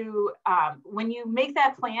able to, when you make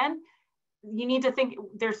that plan, you need to think,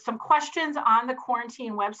 there's some questions on the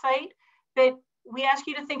quarantine website that we ask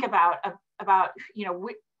you to think about,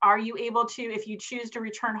 are you able to, if you choose to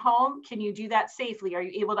return home, can you do that safely? Are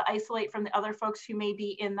you able to isolate from the other folks who may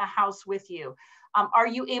be in the house with you? Are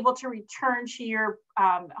you able to return to your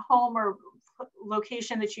home or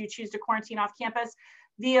location that you choose to quarantine off campus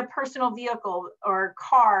via personal vehicle or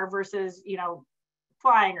car versus,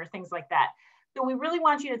 flying or things like that? So we really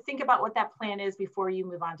want you to think about what that plan is before you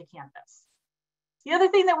move on to campus. The other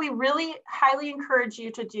thing that we really highly encourage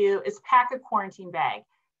you to do is pack a quarantine bag.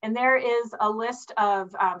 And there is a list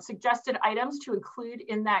of suggested items to include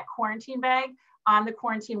in that quarantine bag on the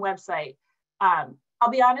quarantine website. I'll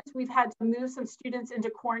be honest, we've had to move some students into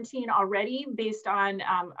quarantine already based on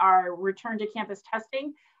our return to campus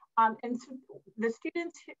testing. And so the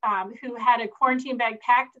students who had a quarantine bag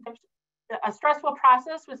packed, a stressful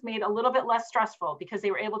process was made a little bit less stressful because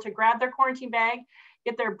they were able to grab their quarantine bag,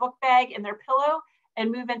 get their book bag and their pillow, and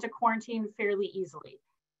move into quarantine fairly easily.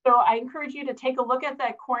 So I encourage you to take a look at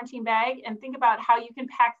that quarantine bag and think about how you can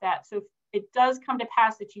pack that. So if it does come to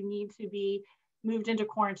pass that you need to be moved into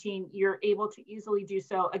quarantine, you're able to easily do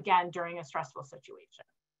so again during a stressful situation.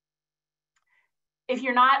 If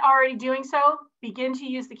you're not already doing so, begin to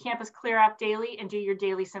use the Campus Clear app daily and do your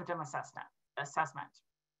daily symptom assessment.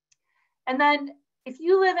 And then if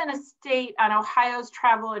you live in a state on Ohio's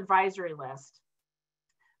travel advisory list,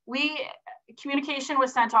 communication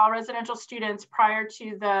was sent to all residential students prior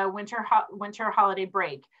to the winter holiday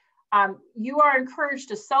break. You are encouraged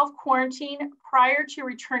to self-quarantine prior to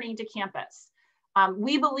returning to campus.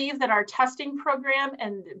 We believe that our testing program,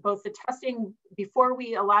 and both the testing before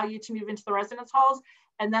we allow you to move into the residence halls,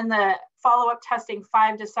 and then the follow-up testing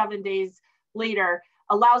 5 to 7 days later,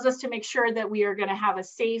 allows us to make sure that we are going to have a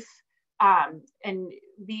safe and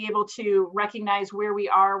be able to recognize where we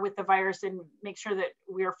are with the virus and make sure that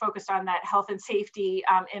we are focused on that health and safety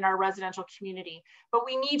in our residential community. But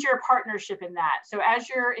we need your partnership in that. So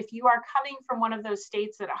if you are coming from one of those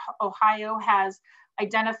states that Ohio has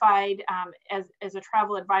identified as a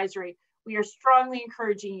travel advisory, we are strongly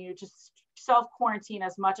encouraging you to self-quarantine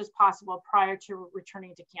as much as possible prior to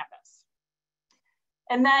returning to campus.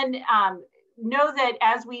 And then know that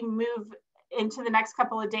as we move into the next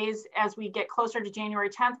couple of days, as we get closer to January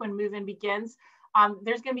 10th, when move-in begins,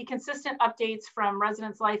 there's going to be consistent updates from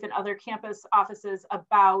Residence Life and other campus offices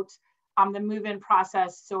about the move-in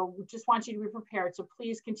process. So we just want you to be prepared. So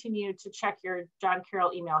please continue to check your John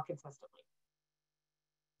Carroll email consistently.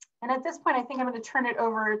 And at this point, I think I'm going to turn it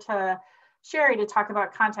over to Sherry to talk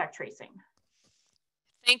about contact tracing.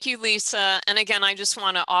 Thank you, Lisa. And again, I just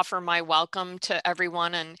want to offer my welcome to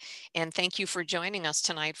everyone and thank you for joining us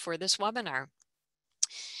tonight for this webinar.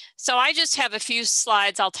 So I just have a few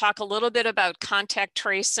slides. I'll talk a little bit about contact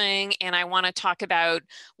tracing, and I want to talk about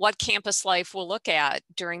what Campus Life will look at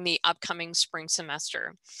during the upcoming spring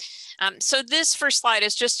semester. So this first slide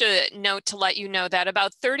is just a note to let you know that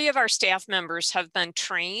about 30 of our staff members have been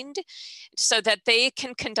trained so that they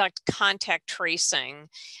can conduct contact tracing.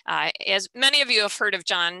 As many of you have heard of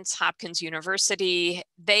Johns Hopkins University,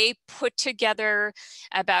 they put together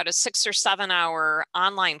about a 6 or 7 hour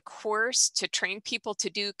online course to train people to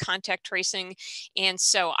do contact tracing. And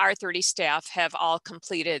so our 30 staff have all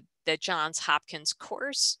completed the Johns Hopkins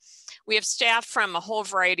course. We have staff from a whole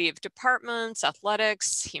variety of departments: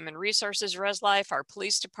 athletics, human resources, res life, our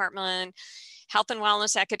police department, health and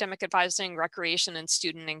wellness, academic advising, recreation, and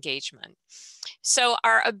student engagement. So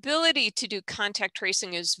our ability to do contact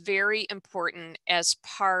tracing is very important as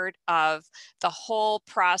part of the whole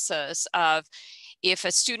process of, if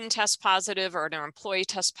a student tests positive or an employee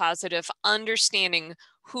tests positive, understanding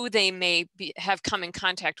who they may have come in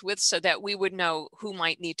contact with so that we would know who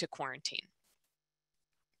might need to quarantine.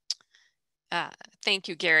 Thank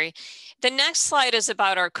you, Gary. The next slide is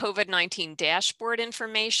about our COVID-19 dashboard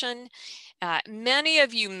information. Many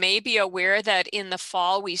of you may be aware that in the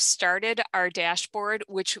fall, we started our dashboard,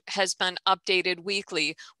 which has been updated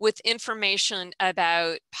weekly with information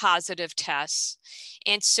about positive tests.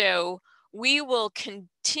 And so we will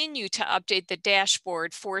continue to update the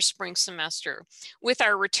dashboard for spring semester. With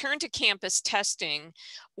our return to campus testing,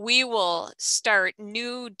 we will start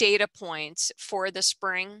new data points for the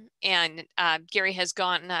spring. And Gary has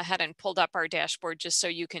gone ahead and pulled up our dashboard just so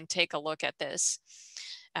you can take a look at this.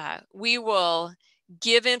 We will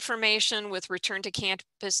give information with return to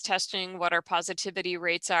campus testing, what our positivity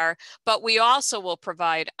rates are, but we also will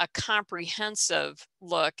provide a comprehensive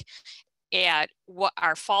look at what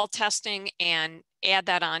our fall testing and add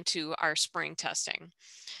that on to our spring testing.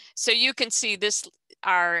 So you can see this,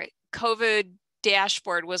 our COVID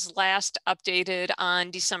dashboard was last updated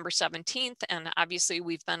on December 17th, and obviously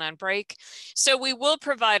we've been on break. So we will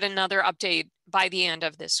provide another update by the end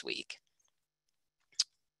of this week.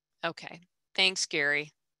 Okay, thanks,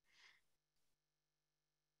 Gary.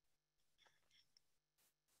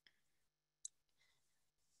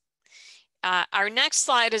 Our next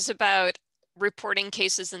slide is about reporting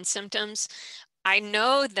cases and symptoms. I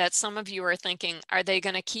know that some of you are thinking, are they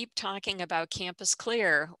going to keep talking about Campus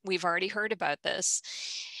Clear? We've already heard about this.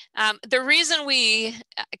 The reason we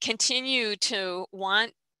continue to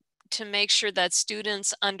want to make sure that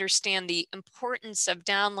students understand the importance of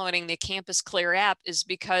downloading the Campus Clear app is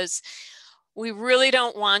because we really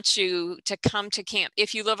don't want you to come to camp.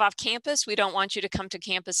 If you live off campus, we don't want you to come to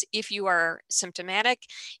campus if you are symptomatic.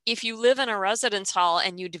 If you live in a residence hall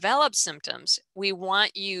and you develop symptoms, we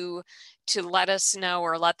want you to let us know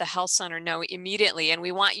or let the health center know immediately, and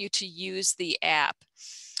we want you to use the app.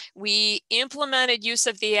 We implemented use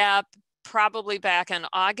of the app probably back in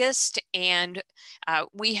August, and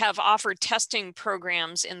we have offered testing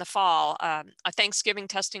programs in the fall, a Thanksgiving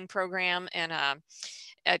testing program and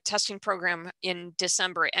a testing program in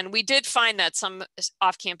December. And we did find that some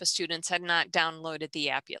off-campus students had not downloaded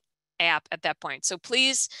the app at that point. So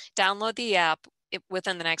please download the app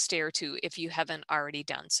within the next day or two if you haven't already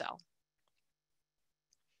done so.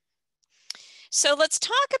 So let's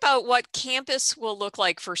talk about what campus will look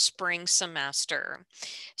like for spring semester.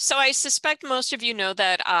 So I suspect most of you know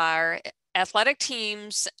that our athletic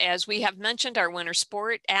teams, as we have mentioned, our winter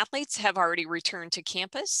sport athletes have already returned to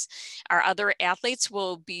campus. Our other athletes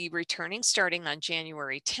will be returning starting on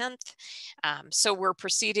January 10th. So we're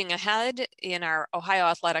proceeding ahead in our Ohio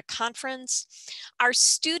Athletic Conference. Our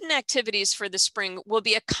student activities for the spring will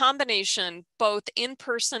be a combination both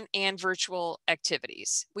in-person and virtual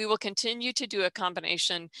activities. We will continue to do a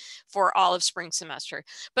combination for all of spring semester.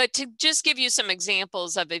 But to just give you some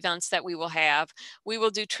examples of events that we will have, we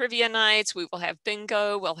will do trivia nights, we will have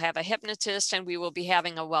bingo, we'll have a hypnotist, and we will be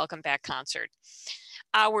having a welcome back concert.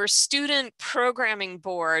 Our student programming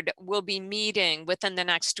board will be meeting within the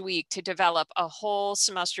next week to develop a whole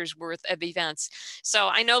semester's worth of events. So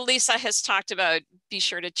I know Lisa has talked about, be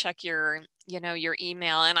sure to check your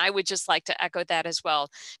email, and I would just like to echo that as well,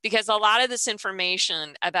 because a lot of this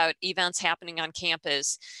information about events happening on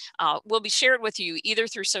campus will be shared with you either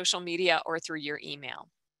through social media or through your email.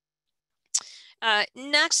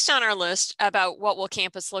 Next on our list about what will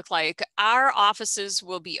campus look like, our offices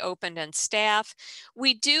will be opened and staffed.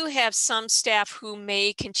 We do have some staff who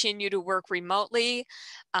may continue to work remotely,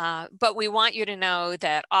 but we want you to know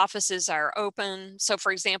that offices are open. So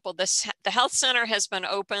for example, the health center has been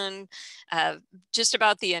open just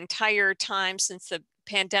about the entire time since the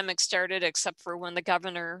pandemic started, except for when the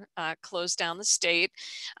governor closed down the state.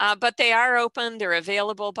 But they are open, they're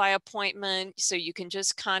available by appointment, so you can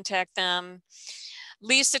just contact them.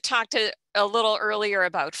 Lisa talked a little earlier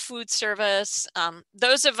about food service.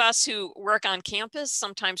 Those of us who work on campus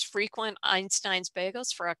sometimes frequent Einstein's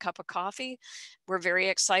Bagels for a cup of coffee. We're very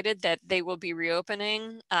excited that they will be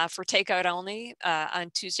reopening for takeout only on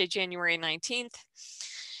Tuesday, January 19th.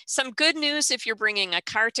 Some good news if you're bringing a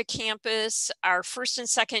car to campus. Our first and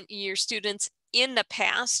second year students in the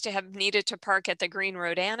past have needed to park at the Green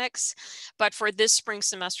Road Annex, but for this spring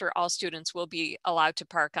semester, all students will be allowed to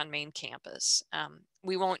park on main campus.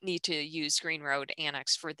 We won't need to use Green Road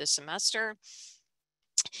Annex for this semester.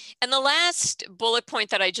 And the last bullet point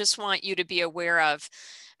that I just want you to be aware of,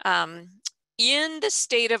 in the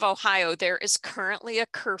state of Ohio, there is currently a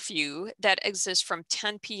curfew that exists from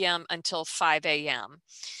 10 p.m. until 5 a.m.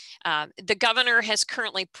 The governor has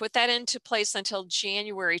currently put that into place until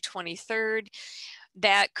January 23rd.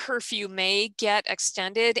 That curfew may get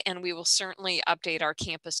extended, and we will certainly update our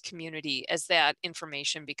campus community as that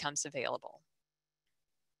information becomes available.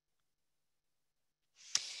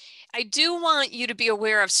 I do want you to be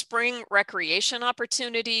aware of spring recreation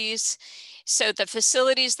opportunities. So the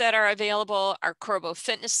facilities that are available are Corbo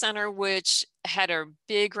Fitness Center, which had a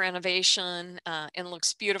big renovation and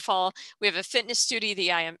looks beautiful. We have a fitness studio,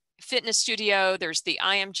 the IM Fitness Studio. There's the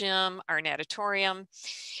IM Gym, our natatorium.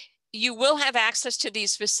 You will have access to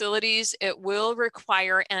these facilities. It will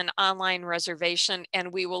require an online reservation,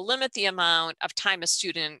 and we will limit the amount of time a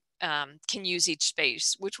student can use each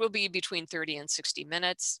space, which will be between 30 and 60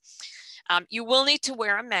 minutes. You will need to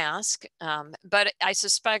wear a mask, but I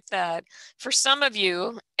suspect that for some of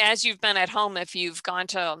you, as you've been at home, if you've gone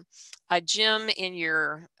to a gym in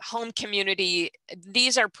your home community,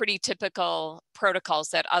 these are pretty typical protocols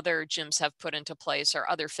that other gyms have put into place or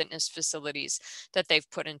other fitness facilities that they've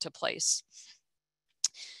put into place.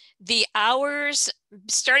 The hours,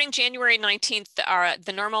 starting January 19th,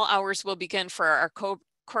 the normal hours will begin for our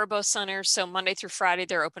Corbo Center. So Monday through Friday,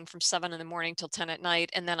 they're open from 7 in the morning till 10 at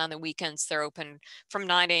night. And then on the weekends, they're open from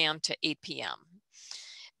 9 a.m. to 8 p.m.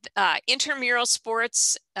 Intramural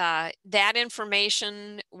sports, that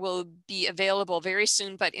information will be available very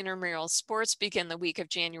soon, but intramural sports begin the week of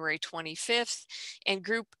January 25th, and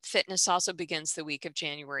group fitness also begins the week of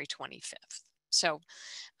January 25th. So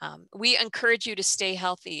we encourage you to stay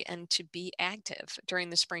healthy and to be active during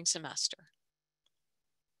the spring semester.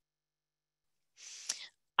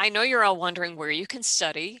 I know you're all wondering where you can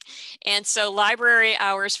study. And so library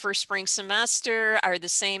hours for spring semester are the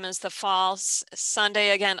same as the fall. Sunday,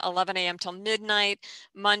 again, 11 a.m. till midnight.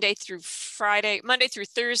 Monday through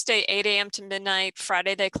Thursday, 8 a.m. to midnight.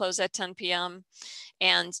 Friday, they close at 10 p.m.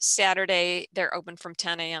 And Saturday, they're open from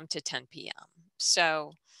 10 a.m. to 10 p.m.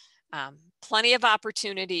 So plenty of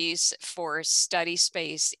opportunities for study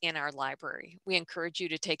space in our library. We encourage you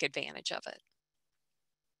to take advantage of it.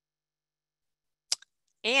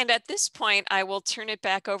 And at this point, I will turn it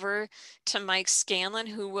back over to Mike Scanlon,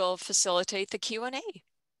 who will facilitate the Q&A.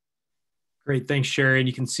 Great, thanks, Sherry. And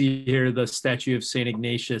you can see here the statue of St.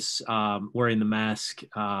 Ignatius wearing the mask.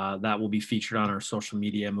 That will be featured on our social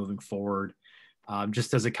media moving forward,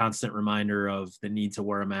 just as a constant reminder of the need to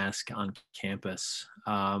wear a mask on campus.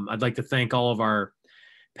 I'd like to thank all of our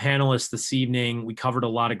panelists this evening. We covered a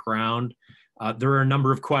lot of ground. There are a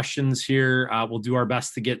number of questions here. We'll do our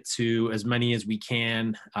best to get to as many as we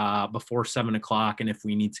can before 7 o'clock, and if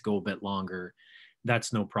we need to go a bit longer,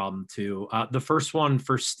 that's no problem too. The first one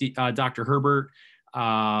for Dr. Herbert,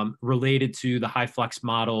 related to the high flex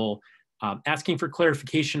model, asking for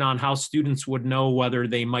clarification on how students would know whether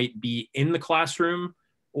they might be in the classroom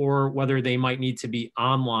or whether they might need to be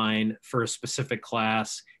online for a specific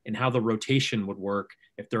class, and how the rotation would work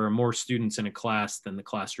if there are more students in a class than the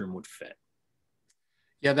classroom would fit.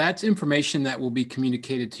 Yeah, that's information that will be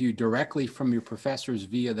communicated to you directly from your professors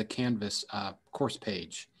via the Canvas course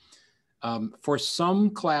page. For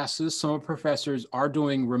some classes, some professors are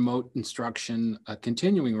doing remote instruction,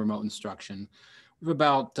 continuing remote instruction. We have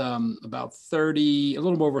about 30, a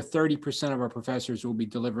little over 30% of our professors will be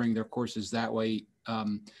delivering their courses that way.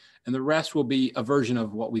 And the rest will be a version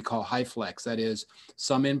of what we call high flex. That is,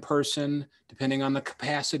 some in person, depending on the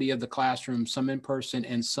capacity of the classroom, some in person,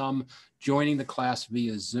 and some joining the class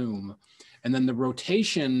via Zoom. And then the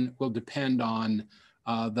rotation will depend on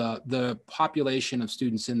the population of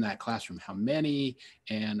students in that classroom, how many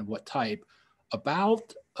and what type.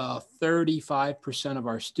 About 35% of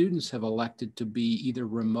our students have elected to be either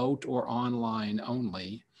remote or online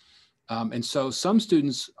only. And so some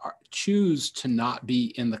students choose to not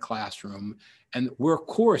be in the classroom, and we'll of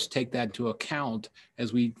course take that into account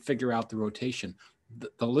as we figure out the rotation.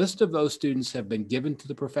 The list of those students have been given to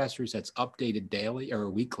the professors. That's updated daily or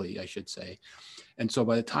weekly, I should say. And so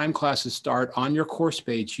by the time classes start on your course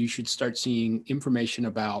page, you should start seeing information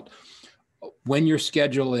about when your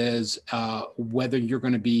schedule is, whether you're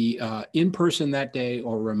going to be in person that day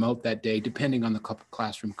or remote that day, depending on the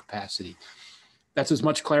classroom capacity. That's as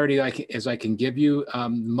much clarity as I can give you.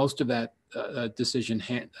 Most of that decision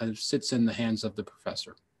sits in the hands of the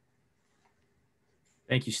professor.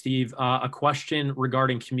 Thank you, Steve. A question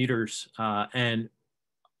regarding commuters and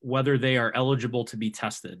whether they are eligible to be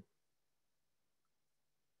tested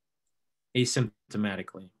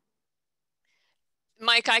asymptomatically.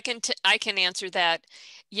 Mike, I can answer that.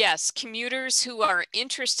 Yes, commuters who are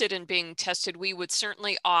interested in being tested, we would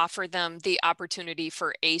certainly offer them the opportunity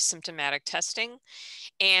for asymptomatic testing.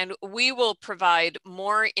 And we will provide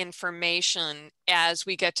more information as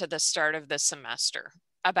we get to the start of the semester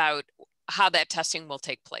about how that testing will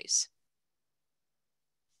take place.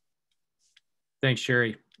 Thanks,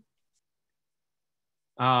 Sherry.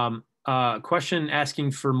 Question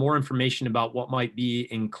asking for more information about what might be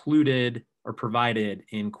included or provided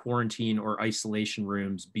in quarantine or isolation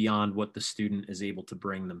rooms beyond what the student is able to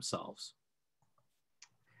bring themselves.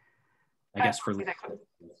 I guess for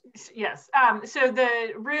yes. So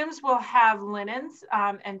the rooms will have linens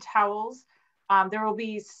and towels. There will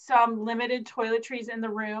be some limited toiletries in the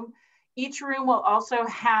room. Each room will also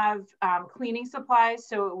have cleaning supplies.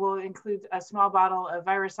 So it will include a small bottle of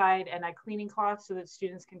Viricide and a cleaning cloth so that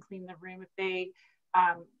students can clean the room if they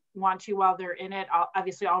want to while they're in it.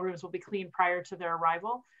 Obviously, all rooms will be cleaned prior to their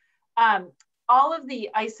arrival. All of the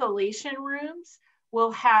isolation rooms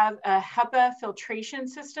will have a HEPA filtration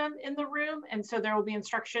system in the room. And so there will be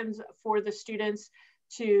instructions for the students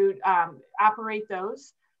to operate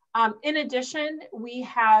those. In addition, we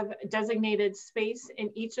have designated space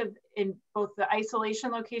in both the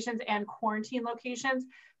isolation locations and quarantine locations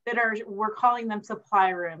that are, we're calling them supply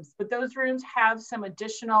rooms, but those rooms have some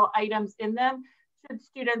additional items in them should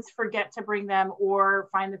students forget to bring them or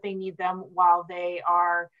find that they need them while they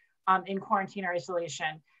are in quarantine or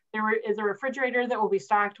isolation. There is a refrigerator that will be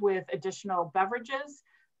stocked with additional beverages,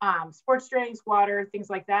 sports drinks, water, things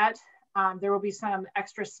like that. There will be some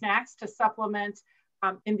extra snacks to supplement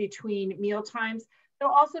in between meal times.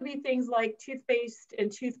 There'll also be things like toothpaste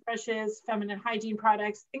and toothbrushes, feminine hygiene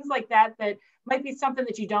products, things like that, that might be something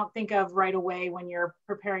that you don't think of right away when you're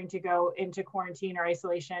preparing to go into quarantine or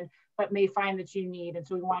isolation, but may find that you need. And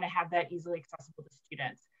so we want to have that easily accessible to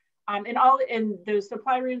students. In those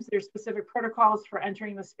supply rooms, there's specific protocols for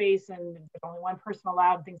entering the space, and there's only one person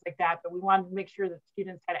allowed, things like that. But we wanted to make sure that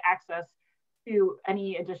students had access to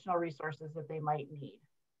any additional resources that they might need.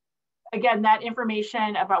 Again, that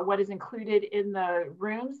information about what is included in the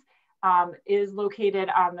rooms is located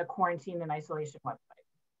on the quarantine and isolation website.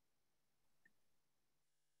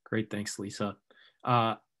 Great, thanks, Lisa.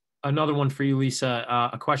 Another one for you, Lisa,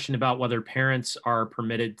 a question about whether parents are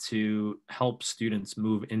permitted to help students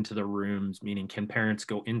move into the rooms, meaning can parents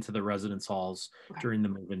go into the residence halls during the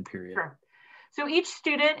move-in period? Sure. So each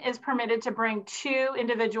student is permitted to bring 2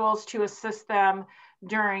 individuals to assist them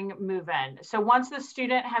during move-in. So once the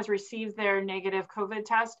student has received their negative COVID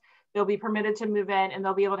test, they'll be permitted to move in, and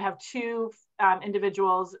they'll be able to have 2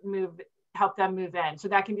 individuals help them move in. So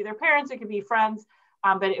that can be their parents, it could be friends,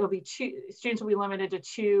 but it will be students will be limited to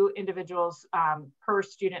 2 individuals per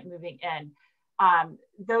student moving in.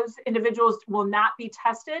 Those individuals will not be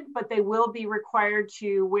tested, but they will be required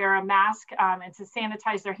to wear a mask and to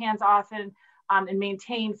sanitize their hands often and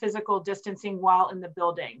maintain physical distancing while in the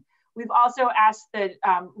building. We've also asked that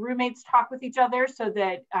roommates talk with each other so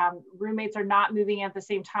that roommates are not moving at the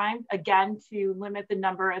same time, again, to limit the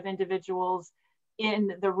number of individuals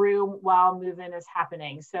in the room while move-in is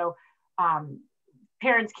happening. So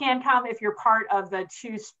parents can come if you're part of the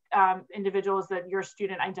 2 individuals that your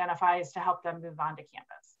student identifies to help them move on to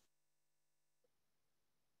campus.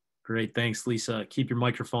 Great, thanks, Lisa. Keep your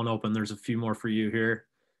microphone open. There's a few more for you here.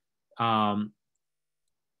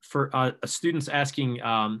 For students asking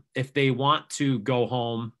if they want to go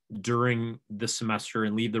home during the semester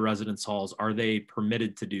and leave the residence halls, are they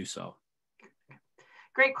permitted to do so?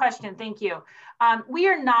 Great question, thank you. We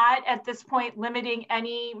are not at this point limiting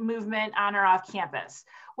any movement on or off campus.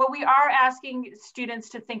 What we are asking students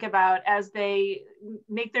to think about as they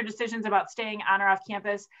make their decisions about staying on or off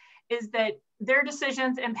campus is that their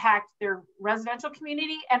decisions impact their residential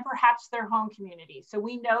community and perhaps their home community. So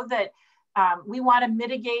we know that we want to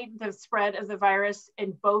mitigate the spread of the virus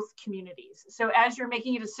in both communities. So as you're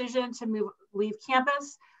making a decision to leave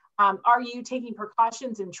campus, are you taking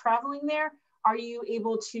precautions in traveling there? Are you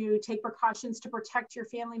able to take precautions to protect your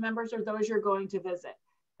family members or those you're going to visit?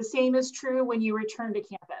 The same is true when you return to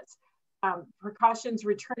campus. Precautions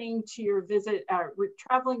returning to your visit,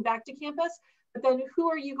 traveling back to campus, but then who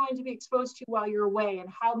are you going to be exposed to while you're away, and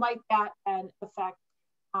how might that then affect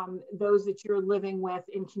those that you're living with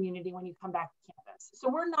in community when you come back to campus? So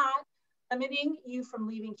we're not limiting you from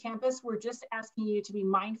leaving campus. We're just asking you to be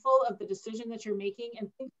mindful of the decision that you're making and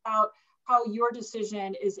think about how your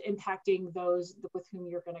decision is impacting those with whom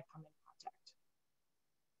you're going to come in contact.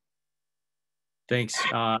 Thanks.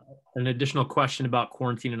 An additional question about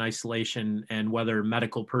quarantine and isolation and whether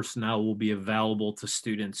medical personnel will be available to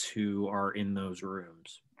students who are in those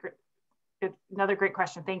rooms. Great. Another great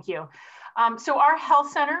question, thank you. So our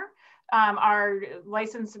health center, our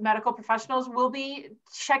licensed medical professionals will be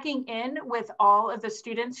checking in with all of the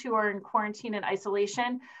students who are in quarantine and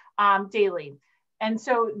isolation daily. And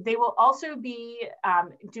so they will also be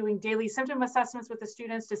doing daily symptom assessments with the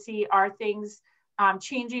students to see are things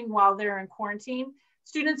changing while they're in quarantine.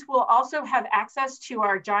 Students will also have access to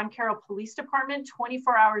our John Carroll Police Department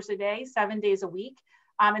 24 hours a day, 7 days a week.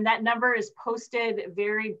 And that number is posted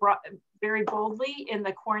very boldly in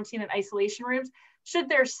the quarantine and isolation rooms should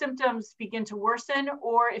their symptoms begin to worsen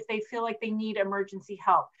or if they feel like they need emergency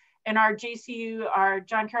help. And our JCU, our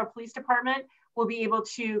John Carroll Police Department, will be able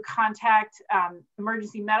to contact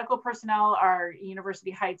emergency medical personnel, our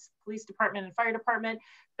University Heights Police Department and Fire Department.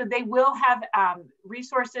 So they will have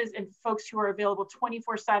resources and folks who are available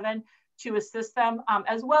 24/7 to assist them,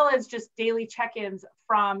 as well as just daily check-ins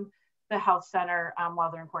from the health center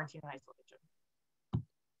while they're in quarantine and isolation.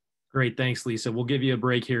 Great, thanks, Lisa. We'll give you a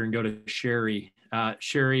break here and go to Sherry.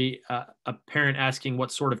 Sherry, a parent asking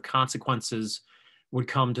what sort of consequences would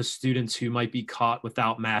come to students who might be caught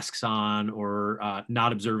without masks on or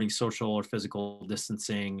not observing social or physical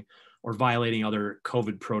distancing or violating other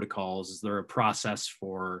COVID protocols. Is there a process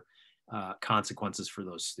for consequences for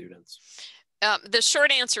those students? The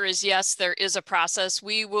short answer is yes, there is a process.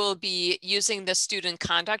 We will be using the student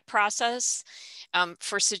conduct process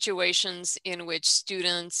for situations in which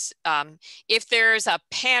students, if there's a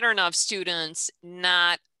pattern of students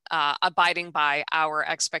not abiding by our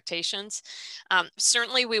expectations,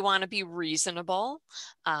 certainly we want to be reasonable.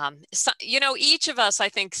 So, you know, each of us, I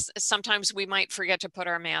think sometimes we might forget to put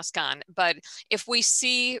our mask on, but if we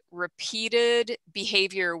see repeated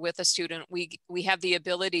behavior with a student, we have the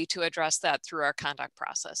ability to address that through our conduct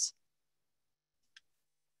process.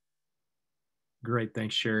 Great,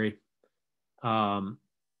 thanks, Sherry.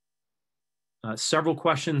 Several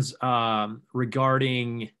questions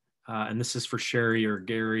regarding, and this is for Sherry or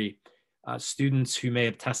Gary, students who may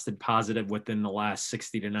have tested positive within the last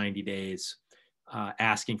 60 to 90 days,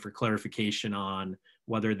 asking for clarification on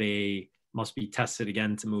whether they must be tested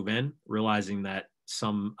again to move in, realizing that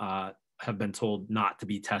some have been told not to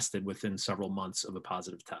be tested within several months of a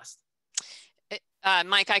positive test.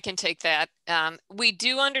 Mike, I can take that. We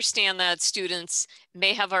do understand that students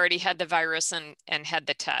may have already had the virus and had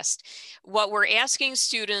the test. What we're asking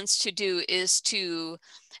students to do is to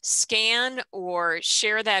scan or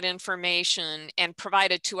share that information and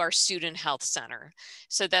provide it to our student health center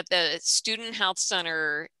so that the student health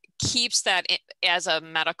center keeps that as a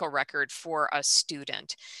medical record for a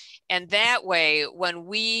student. And that way, when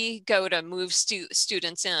we go to move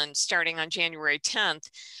students in starting on January 10th,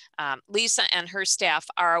 Lisa and her staff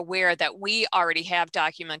are aware that we already have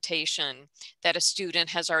documentation that a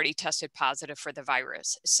student has already tested positive for the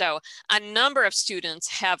virus. So a number of students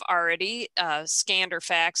have already scanned or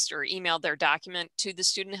faxed or emailed their document to the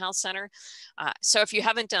Student Health Center. So if you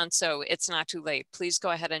haven't done so, it's not too late. Please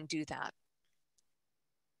go ahead and do that.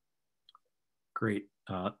 Great.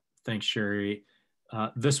 Thanks, Sherry.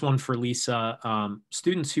 This one for Lisa.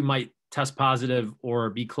 Students who might test positive or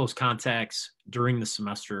be close contacts during the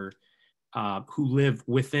semester who live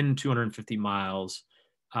within 250 miles,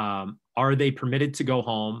 are they permitted to go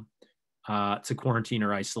home to quarantine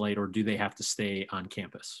or isolate, or do they have to stay on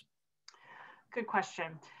campus? Good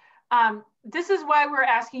question. This is why we're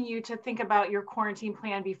asking you to think about your quarantine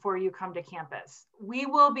plan before you come to campus. We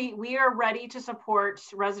are ready to support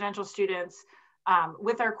residential students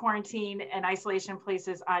with our quarantine and isolation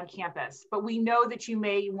places on campus. But we know that you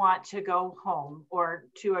may want to go home or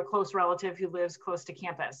to a close relative who lives close to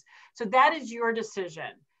campus. So that is your decision.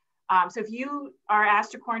 So if you are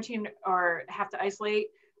asked to quarantine or have to isolate,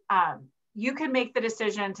 you can make the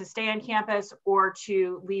decision to stay on campus or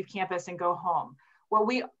to leave campus and go home. What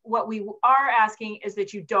we are asking is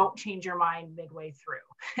that you don't change your mind midway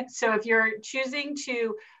through. So if you're choosing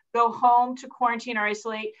to go home to quarantine or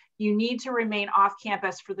isolate, you need to remain off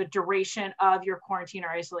campus for the duration of your quarantine or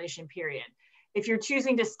isolation period. If you're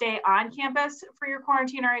choosing to stay on campus for your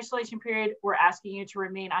quarantine or isolation period, we're asking you to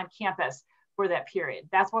remain on campus for that period.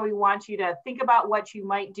 That's why we want you to think about what you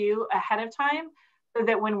might do ahead of time so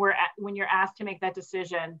that when you're asked to make that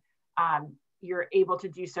decision, you're able to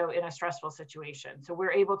do so in a stressful situation. So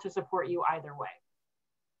we're able to support you either way.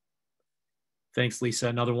 Thanks, Lisa.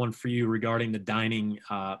 Another one for you regarding the dining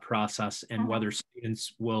process and whether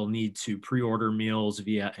students will need to pre-order meals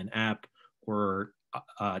via an app or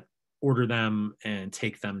order them and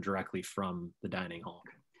take them directly from the dining hall.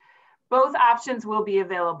 Both options will be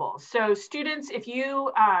available. So students, if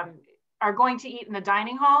you are going to eat in the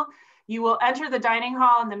dining hall, you will enter the dining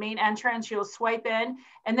hall in the main entrance, you'll swipe in,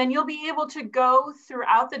 and then you'll be able to go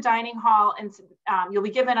throughout the dining hall and you'll be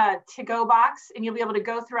given a to-go box and you'll be able to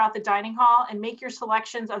go throughout the dining hall and make your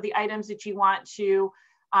selections of the items that you want to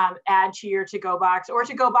add to your to-go box or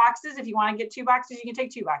to-go boxes. If you want to get 2 boxes, you can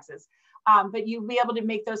take 2 boxes. But you'll be able to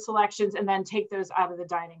make those selections and then take those out of the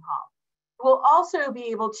dining hall. We'll also be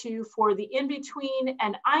able to, for the in-between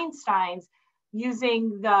and Einsteins,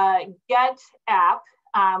 using the Get app,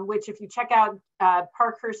 which if you check out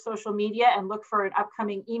Parkhurst social media and look for an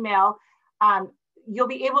upcoming email, you'll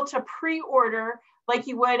be able to pre-order like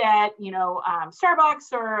you would at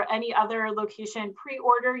Starbucks or any other location,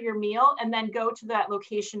 pre-order your meal and then go to that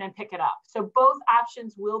location and pick it up. So both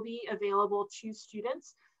options will be available to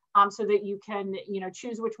students so that you can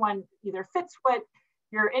choose which one either fits what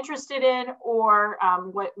you're interested in or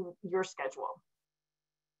what your schedule.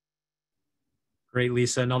 Great,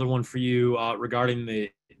 Lisa. Another one for you regarding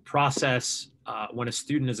the process when a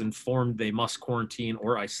student is informed they must quarantine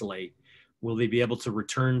or isolate. Will they be able to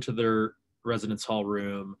return to their residence hall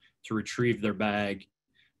room to retrieve their bag,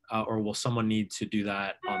 or will someone need to do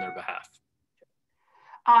that on their behalf?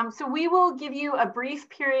 So we will give you a brief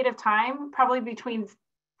period of time, probably between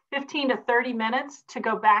 15 to 30 minutes to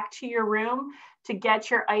go back to your room to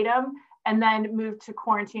get your item and then move to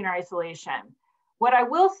quarantine or isolation. What I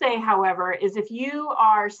will say, however, is if you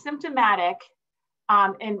are symptomatic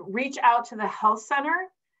and reach out to the health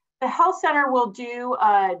center will do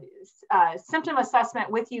a symptom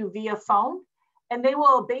assessment with you via phone. And they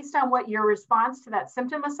will, based on what your response to that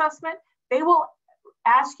symptom assessment, they will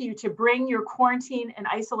ask you to bring your quarantine and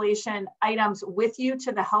isolation items with you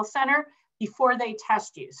to the health center before they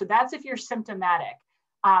test you. So that's if you're symptomatic.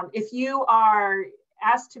 If you are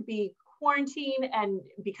asked to be quarantined and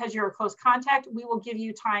because you're a close contact, we will give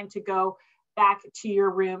you time to go back to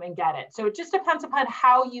your room and get it. So it just depends upon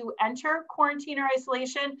how you enter quarantine or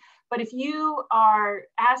isolation. But if you are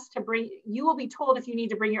asked to bring, you will be told if you need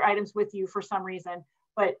to bring your items with you for some reason.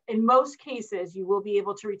 But in most cases, you will be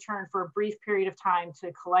able to return for a brief period of time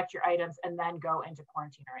to collect your items and then go into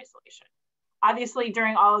quarantine or isolation. Obviously,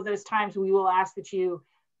 during all of those times, we will ask that you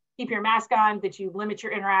keep your mask on, that you limit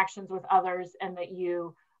your interactions with others, and that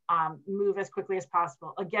you move as quickly as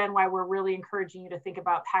possible. Again, why we're really encouraging you to think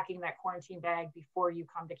about packing that quarantine bag before you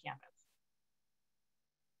come to campus.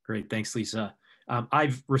 Great, thanks, Lisa.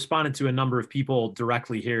 I've responded to a number of people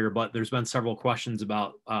directly here, but there's been several questions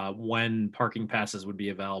about when parking passes would be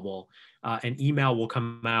available. An email will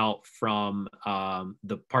come out from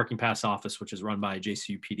the parking pass office, which is run by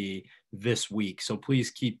JCU PD this week. So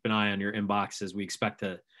please keep an eye on your inbox as we expect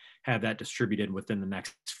to have that distributed within the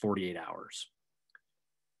next 48 hours.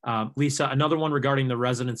 Lisa, another one regarding the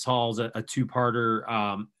residence halls, a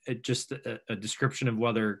two-parter, just a description of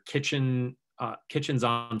whether kitchens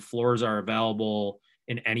on floors are available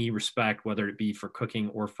in any respect, whether it be for cooking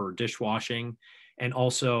or for dishwashing, and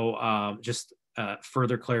also just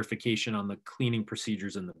further clarification on the cleaning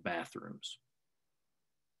procedures in the bathrooms.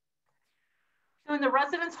 So in the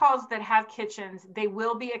residence halls that have kitchens, they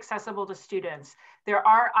will be accessible to students. There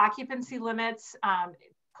are occupancy limits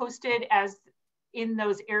posted as in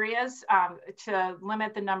those areas to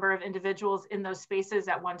limit the number of individuals in those spaces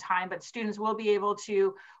at one time, but students will be able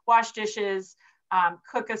to wash dishes,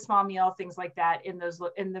 cook a small meal, things like that in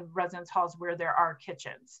the residence halls where there are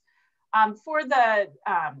kitchens. For the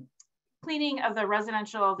cleaning of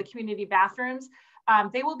the community bathrooms,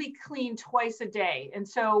 they will be cleaned twice a day. And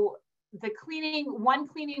so one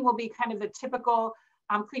cleaning will be kind of the typical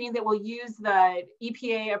cleaning that will use the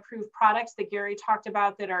EPA approved products that Gary talked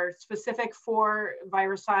about that are specific for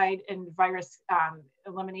viricide and virus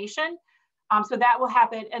elimination. So that will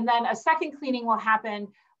happen. And then a second cleaning will happen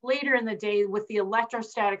later in the day with the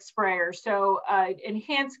electrostatic sprayer. So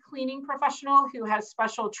enhanced cleaning professional who has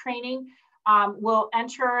special training will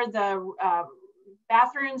enter the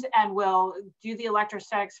bathrooms and will do the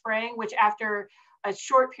electrostatic spraying, which after a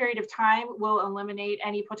short period of time will eliminate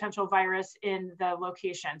any potential virus in the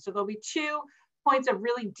location. So there'll be 2 points of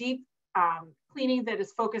really deep cleaning that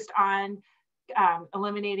is focused on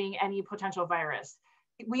eliminating any potential virus.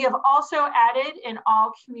 We have also added in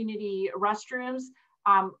all community restrooms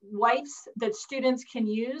wipes that students can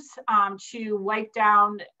use to wipe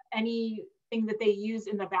down anything that they use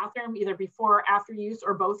in the bathroom, either before or after use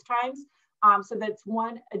or both times. So that's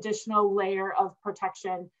one additional layer of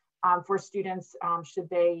protection for students should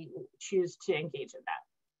they choose to engage in that.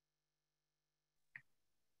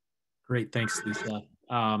 Great, thanks, Lisa.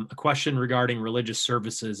 A question regarding religious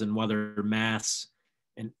services and whether Mass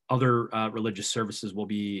and other religious services will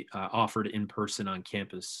be offered in person on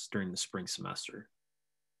campus during the spring semester.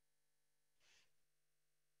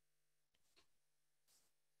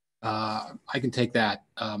 I can take that.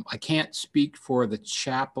 I can't speak for the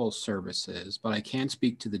chapel services, but I can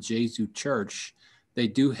speak to the JCU Church. They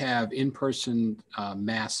do have in-person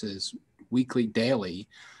masses weekly, daily,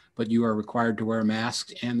 but you are required to wear a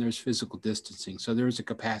mask and there's physical distancing. So there is a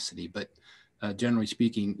capacity, but generally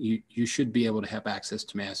speaking, you should be able to have access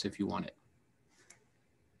to mass if you want it.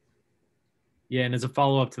 Yeah, and as a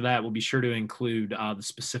follow-up to that, we'll be sure to include the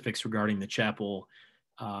specifics regarding the chapel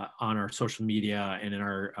on our social media and in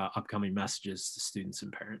our upcoming messages to students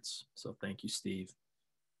and parents. So thank you, Steve.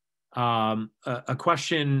 A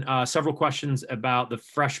question, several questions about the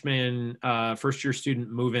freshman first-year student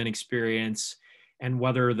move-in experience and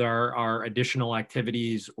whether there are additional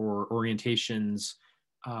activities or orientations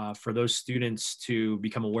for those students to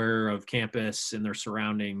become aware of campus and their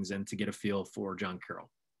surroundings and to get a feel for John Carroll.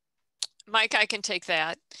 Mike, I can take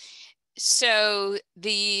that. So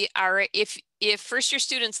if first-year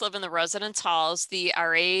students live in the residence halls, the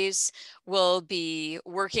RAs will be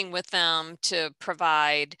working with them to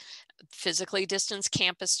provide physically distanced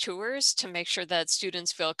campus tours to make sure that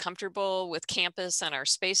students feel comfortable with campus and our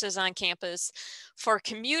spaces on campus. For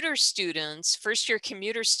commuter students, first-year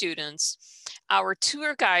commuter students, our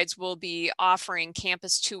tour guides will be offering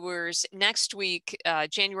campus tours next week,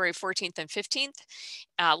 January 14th and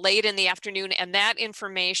 15th, late in the afternoon, and that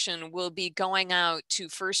information will be going out to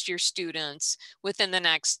first-year students within the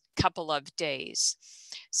next couple of days.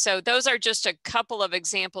 So those are just a couple of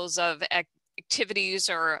examples of activities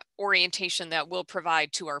or orientation that we'll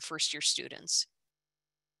provide to our first-year students.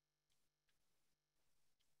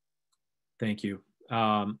 Thank you.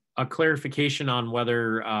 A clarification on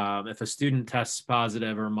whether if a student tests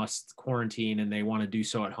positive or must quarantine and they want to do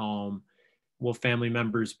so at home, will family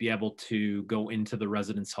members be able to go into the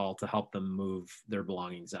residence hall to help them move their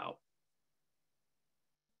belongings out?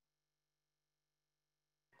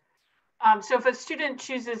 So if a student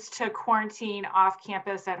chooses to quarantine off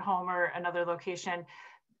campus at home or another location,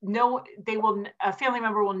 no, a family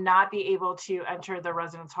member will not be able to enter the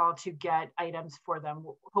residence hall to get items for them.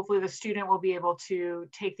 Hopefully the student will be able to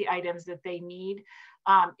take the items that they need.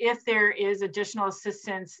 If there is additional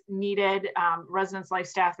assistance needed, residence life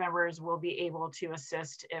staff members will be able to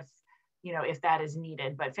assist if that is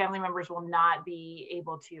needed, but family members will not be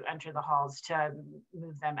able to enter the halls to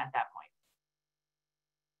move them at that point.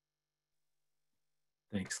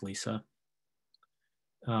 Thanks, Lisa.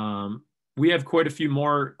 We have quite a few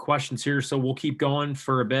more questions here, so we'll keep going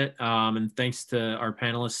for a bit. And thanks to our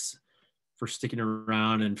panelists for sticking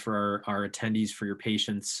around and for our attendees for your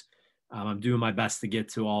patience. I'm doing my best to get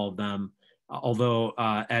to all of them, although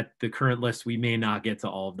at the current list, we may not get to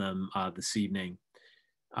all of them this evening.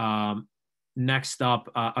 Next up,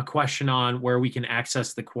 a question on where we can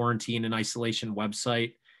access the quarantine and isolation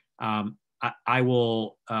website. I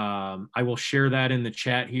will share that in the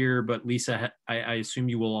chat here, but Lisa, I assume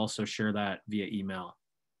you will also share that via email.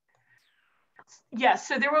 Yes,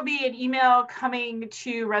 so there will be an email coming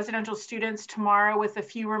to residential students tomorrow with a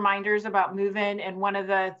few reminders about move-in, and one of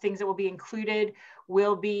the things that will be included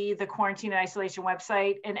will be the quarantine and isolation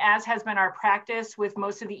website. And as has been our practice with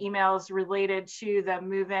most of the emails related to the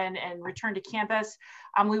move-in and return to campus,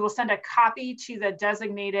 we will send a copy to the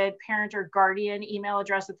designated parent or guardian email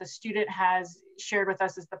address that the student has shared with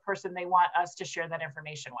us as the person they want us to share that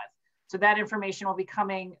information with. So that information will be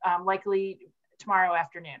coming likely tomorrow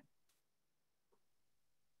afternoon.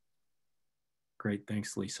 Great,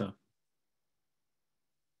 thanks, Lisa.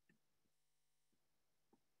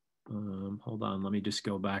 Hold on, let me just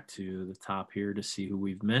go back to the top here to see who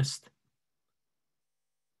we've missed.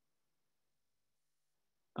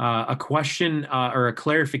 A question or a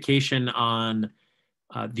clarification on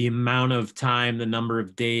the amount of time, the number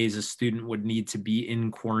of days a student would need to be in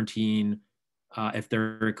quarantine if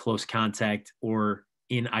they're a close contact, or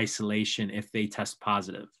in isolation if they test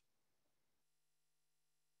positive.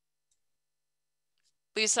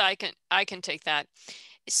 Lisa, I can take that.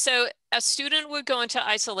 So a student would go into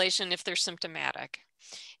isolation if they're symptomatic.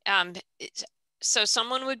 So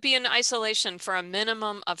someone would be in isolation for a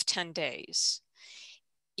minimum of 10 days.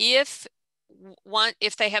 If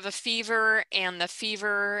they have a fever and the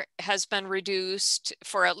fever has been reduced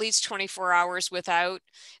for at least 24 hours without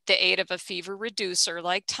the aid of a fever reducer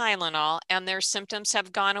like Tylenol, and their symptoms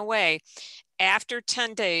have gone away, after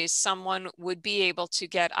 10 days, someone would be able to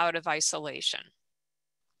get out of isolation.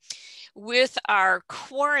 With our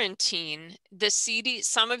quarantine,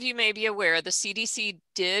 some of you may be aware, the CDC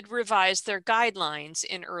did revise their guidelines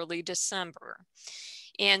in early December.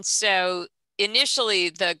 And so initially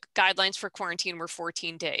the guidelines for quarantine were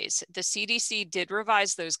 14 days. The CDC did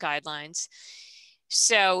revise those guidelines.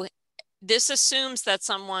 So this assumes that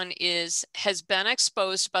someone has been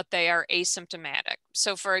exposed, but they are asymptomatic.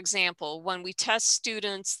 So for example, when we test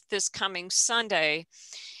students this coming Sunday,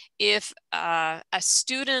 if a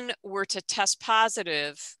student were to test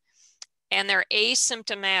positive and they're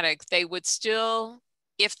asymptomatic, they would still,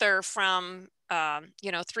 if they're from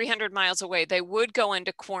 300 miles away, they would go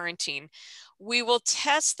into quarantine. We will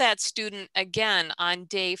test that student again on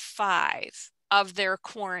day 5 of their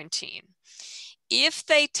quarantine. If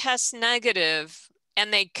they test negative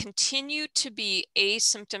and they continue to be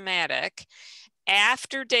asymptomatic,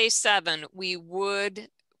 after day 7, we would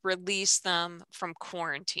release them from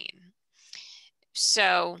quarantine.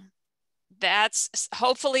 So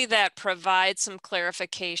hopefully that provides some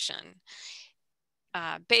clarification.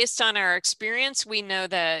 Based on our experience, we know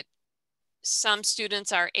that some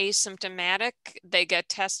students are asymptomatic, they get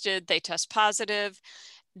tested, they test positive.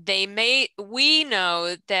 We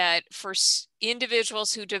know that for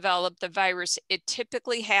individuals who develop the virus, it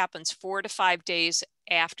typically happens 4 to 5 days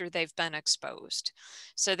after they've been exposed.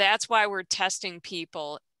 So that's why we're testing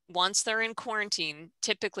people once they're in quarantine,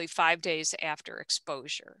 typically 5 days after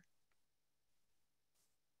exposure.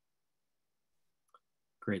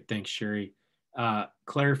 Great, thanks, Sherry.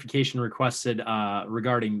 Clarification requested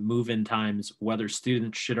regarding move-in times, whether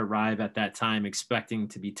students should arrive at that time expecting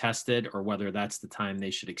to be tested or whether that's the time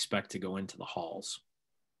they should expect to go into the halls.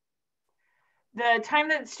 The time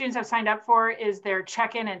that students have signed up for is their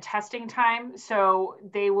check-in and testing time. So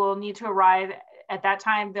they will need to arrive at that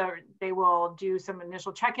time. They will do some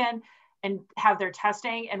initial check-in and have their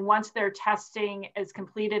testing. And once their testing is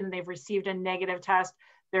completed and they've received a negative test,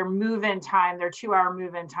 their move-in time, their 2-hour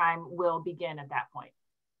move-in time will begin at that point.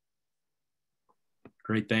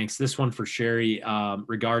 Great, thanks. This one for Sherry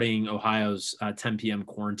regarding Ohio's 10 p.m.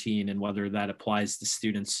 quarantine and whether that applies to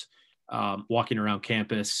students walking around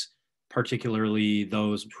campus, particularly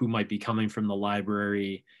those who might be coming from the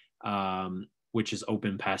library, which is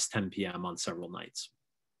open past 10 p.m. on several nights.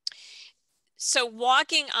 So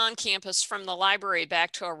walking on campus from the library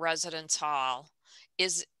back to a residence hall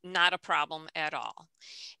is not a problem at all.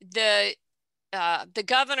 The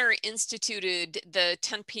governor instituted the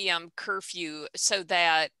 10 p.m. curfew so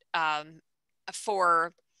that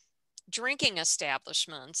for drinking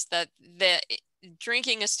establishments, that the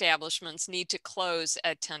drinking establishments need to close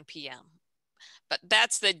at 10 p.m. But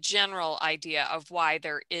that's the general idea of why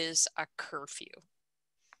there is a curfew.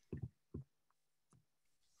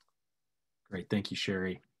 Great, thank you,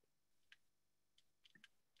 Sherry.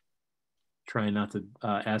 Trying not to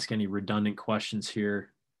ask any redundant questions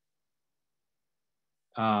here.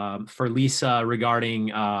 For Lisa,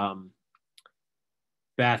 regarding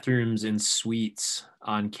bathrooms and suites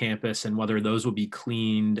on campus and whether those will be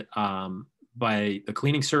cleaned by the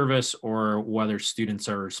cleaning service or whether students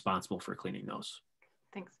are responsible for cleaning those.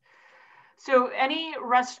 Thanks. So any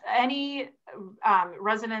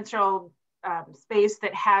residential space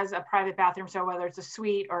that has a private bathroom, so whether it's a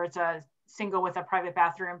suite or it's a single with a private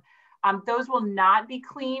bathroom, those will not be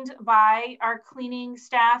cleaned by our cleaning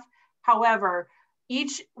staff. However,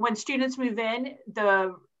 when students move in,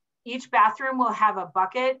 each bathroom will have a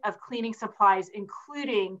bucket of cleaning supplies,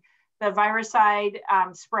 including the viricide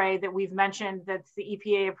spray that we've mentioned that's the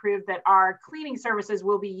EPA approved that our cleaning services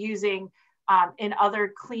will be using in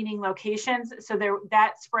other cleaning locations. So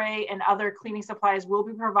that spray and other cleaning supplies will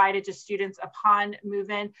be provided to students upon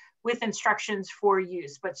move-in with instructions for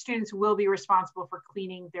use, but students will be responsible for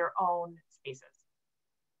cleaning their own spaces.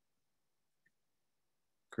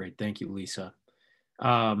 Great, thank you, Lisa.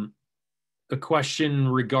 A question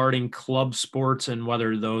regarding club sports and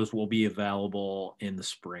whether those will be available in the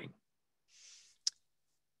spring.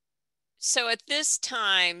 So at this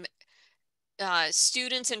time,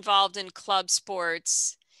 students involved in club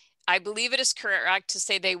sports, I believe it is correct to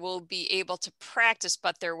say they will be able to practice,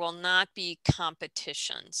 but there will not be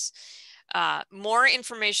competitions. More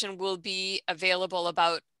information will be available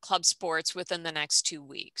about club sports within the next 2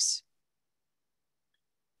 weeks.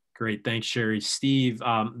 Great, thanks, Sherry. Steve,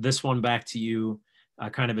 this one back to you,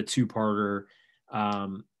 kind of a two-parter.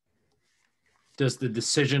 Does the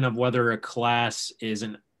decision of whether a class is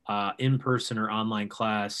an in-person or online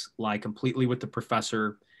class lie completely with the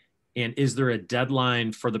professor? And is there a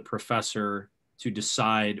deadline for the professor to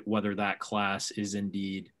decide whether that class is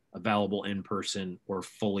indeed available in person or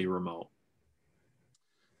fully remote?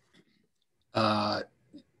 A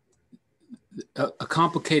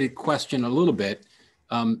complicated question a little bit.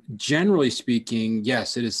 Generally speaking,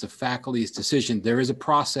 yes, it is the faculty's decision. There is a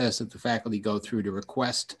process that the faculty go through to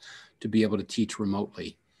request to be able to teach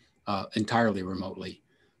remotely, entirely remotely.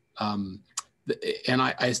 And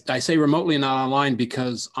I say remotely and not online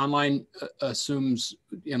because online assumes,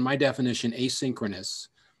 in my definition, asynchronous.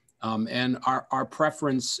 And our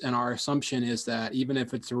preference and our assumption is that even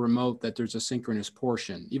if it's a remote, that there's a synchronous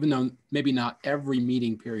portion, even though maybe not every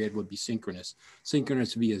meeting period would be synchronous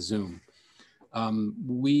via Zoom.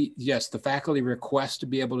 Yes, the faculty request to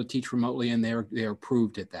be able to teach remotely and they're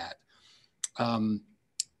approved at that.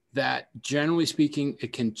 That generally speaking,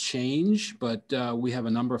 it can change, but we have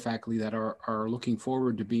a number of faculty that are looking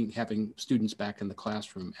forward to having students back in the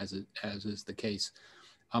classroom as is the case.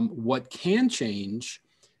 What can change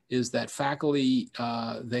is that faculty,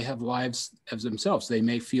 they have lives as themselves. They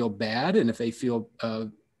may feel bad, and if they feel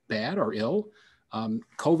bad or ill,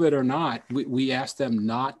 COVID or not, we ask them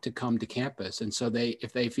not to come to campus. And so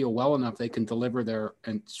if they feel well enough, they can deliver their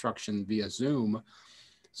instruction via Zoom.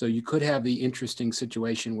 So you could have the interesting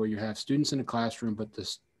situation where you have students in a classroom, but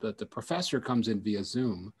the professor comes in via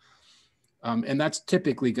Zoom. And that's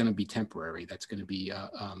typically going to be temporary. That's going to be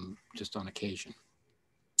just on occasion.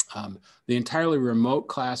 The entirely remote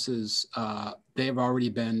classes, they have already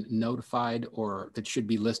been notified or that should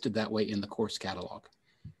be listed that way in the course catalog.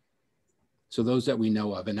 So those that we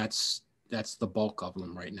know of, and that's the bulk of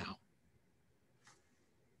them right now.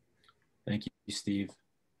 Thank you, Steve.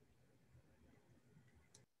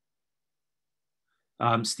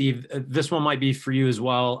 Steve, this one might be for you as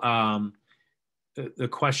well. The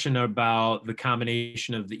question about the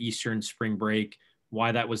combination of the Easter and spring break,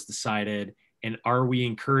 why that was decided, and are we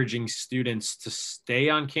encouraging students to stay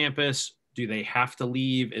on campus? Do they have to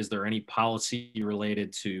leave? Is there any policy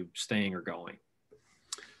related to staying or going?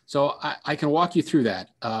 So I can walk you through that.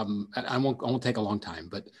 I won't take a long time,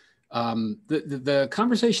 but the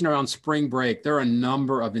conversation around spring break, there are a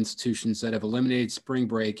number of institutions that have eliminated spring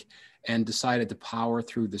break and decided to power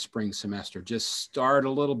through the spring semester. Just start a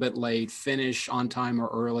little bit late, finish on time or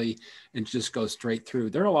early, and just go straight through.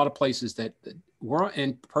 There are a lot of places that were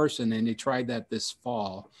in person, and they tried that this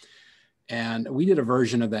fall. And we did a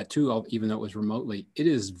version of that too, even though it was remotely. It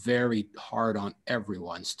is very hard on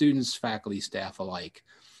everyone, students, faculty, staff alike.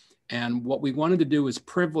 And what we wanted to do is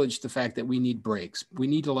privilege the fact that we need breaks. We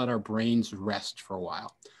need to let our brains rest for a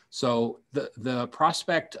while. So the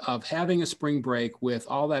prospect of having a spring break with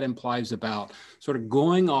all that implies about sort of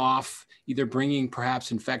going off, either bringing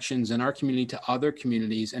perhaps infections in our community to other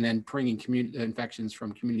communities and then bringing infections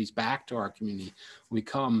from communities back to our community when we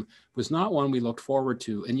come, was not one we looked forward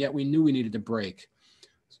to. And yet we knew we needed a break.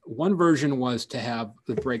 One version was to have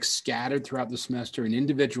the breaks scattered throughout the semester in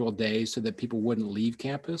individual days so that people wouldn't leave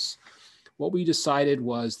campus. What we decided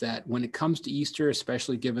was that when it comes to Easter,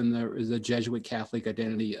 especially given the Jesuit Catholic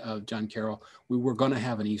identity of John Carroll, we were going to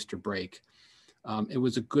have an Easter break. It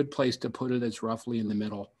was a good place to put it. It's roughly in the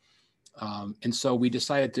middle. And so we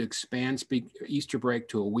decided to expand Easter break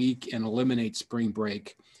to a week and eliminate spring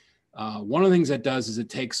break. One of the things that does is it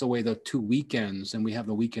takes away the 2 weekends, and we have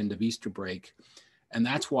the weekend of Easter break. And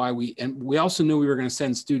that's why we also knew we were going to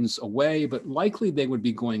send students away, but likely they would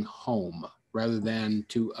be going home rather than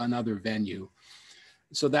to another venue.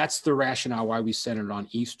 So that's the rationale why we centered on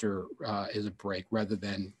Easter as a break rather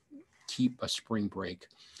than keep a spring break.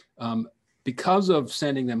 Because of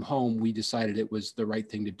sending them home, we decided it was the right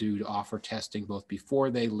thing to do to offer testing both before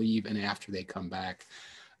they leave and after they come back.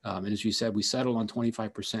 And as you said, we settled on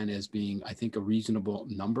 25% as being, I think, a reasonable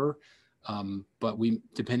number. But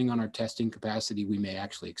depending on our testing capacity, we may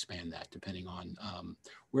actually expand that depending on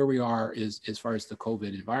where we are as far as the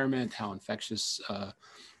COVID environment, how infectious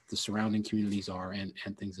the surrounding communities are, and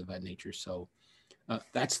things of that nature. So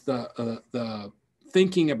that's the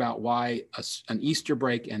thinking about why an Easter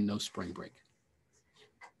break and no spring break.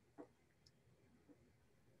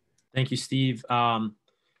 Thank you, Steve.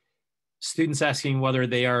 Students asking whether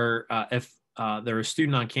they are, if they're a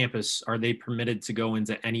student on campus, are they permitted to go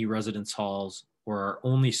into any residence halls, or are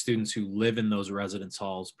only students who live in those residence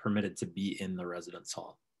halls permitted to be in the residence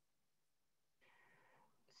hall?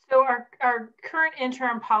 So our current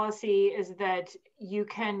interim policy is that you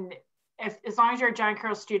can, as long as you're a John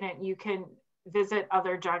Carroll student, you can visit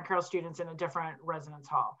other John Carroll students in a different residence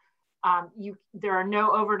hall. There are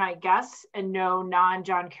no overnight guests and no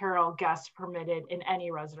non-John Carroll guests permitted in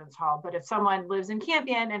any residence hall. But if someone lives in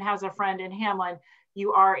Campion and has a friend in Hamlin,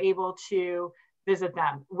 you are able to visit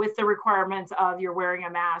them with the requirements of you're wearing a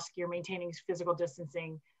mask, you're maintaining physical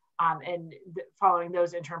distancing, and following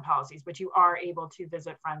those interim policies. But you are able to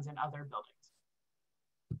visit friends in other buildings.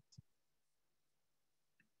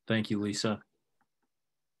 Thank you, Lisa.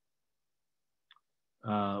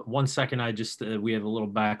 1 second, we have a little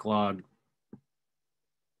backlog.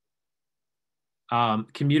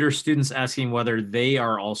 Commuter students asking whether they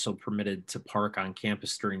are also permitted to park on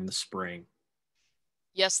campus during the spring.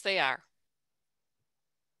 Yes, they are.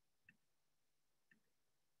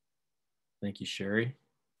 Thank you, Sherry.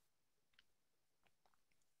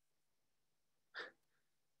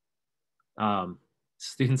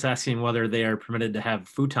 Students asking whether they are permitted to have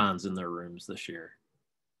futons in their rooms this year.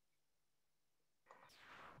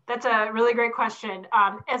 That's a really great question.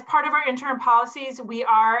 As part of our interim policies, we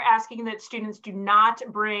are asking that students do not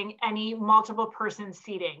bring any multiple person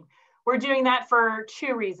seating. We're doing that for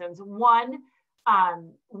 2 reasons. One,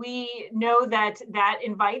 we know that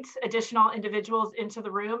invites additional individuals into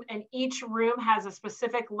the room, and each room has a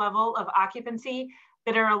specific level of occupancy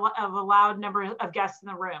that are of allowed number of guests in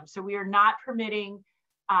the room. So we are not permitting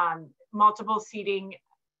multiple seating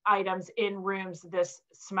items in rooms this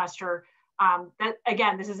semester.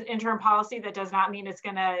 Again, this is an interim policy. That does not mean it's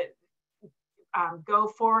going to go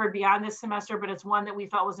forward beyond this semester, but it's one that we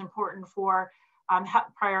felt was important for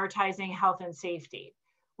prioritizing health and safety.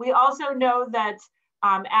 We also know that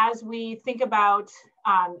as we think about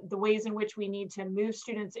the ways in which we need to move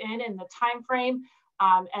students in the time frame,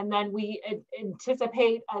 and then we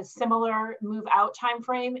anticipate a similar move out time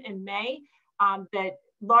frame in May, that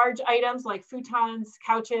large items like futons,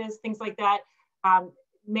 couches, things like that,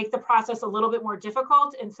 make the process a little bit more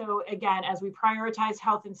difficult. And so again, as we prioritize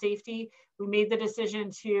health and safety, we made the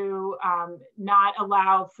decision to not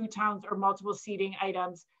allow futons or multiple seating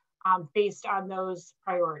items based on those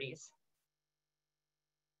priorities.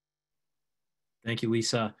 Thank you,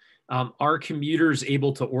 Lisa. Are commuters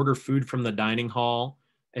able to order food from the dining hall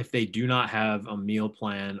if they do not have a meal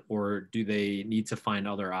plan, or do they need to find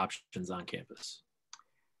other options on campus?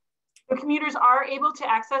 The commuters are able to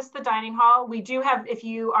access the dining hall. We do have, if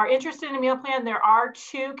you are interested in a meal plan, there are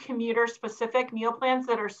 2 commuter-specific meal plans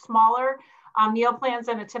that are smaller meal plans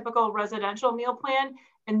than a typical residential meal plan.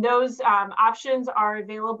 And those options are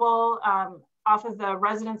available off of the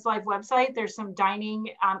Residence Live website. There's some dining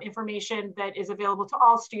information that is available to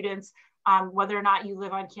all students, whether or not you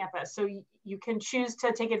live on campus. So you can choose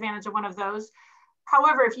to take advantage of one of those.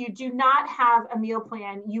 However, if you do not have a meal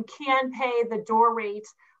plan, you can pay the door rate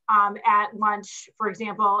at lunch, for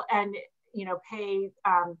example, and pay.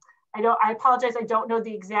 I apologize, I don't know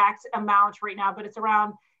the exact amount right now, but it's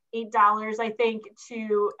around $8, I think,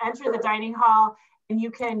 to enter the dining hall, and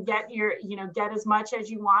you can get get as much as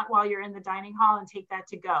you want while you're in the dining hall and take that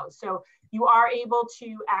to go. So you are able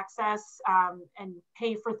to access and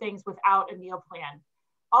pay for things without a meal plan.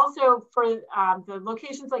 Also, for the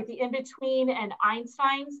locations like the In-Between and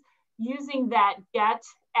Einstein's, using that Get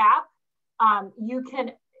app,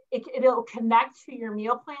 it'll connect to your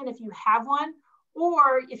meal plan if you have one,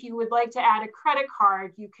 or if you would like to add a credit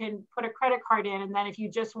card, you can put a credit card in, and then if you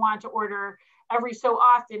just want to order every so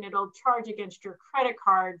often, it'll charge against your credit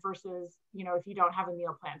card versus, if you don't have a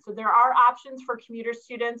meal plan. So there are options for commuter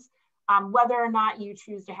students, whether or not you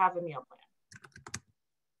choose to have a meal plan.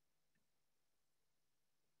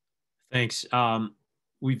 Thanks.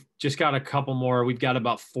 We've just got a couple more. We've got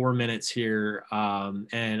about 4 minutes here.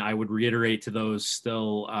 And I would reiterate to those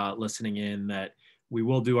still listening in that we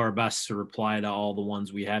will do our best to reply to all the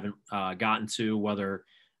ones we haven't gotten to, whether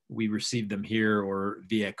we received them here or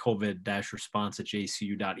via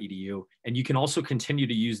covid-response@jcu.edu. And you can also continue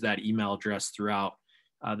to use that email address throughout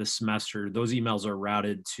the semester. Those emails are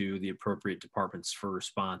routed to the appropriate departments for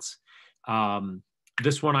response.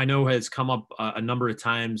 This one I know has come up a number of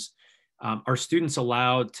times. Are students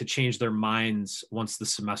allowed to change their minds once the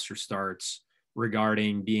semester starts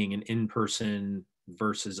regarding being an in-person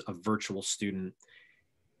versus a virtual student?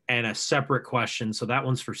 And a separate question, so that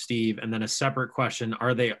one's for Steve, and then a separate question,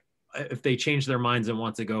 if they change their minds and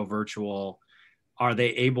want to go virtual, are they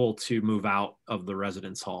able to move out of the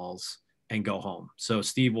residence halls and go home? So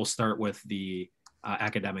Steve, we'll start with the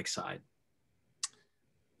academic side.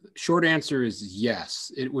 Short answer is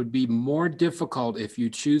yes. It would be more difficult if you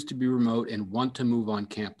choose to be remote and want to move on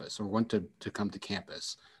campus or want to come to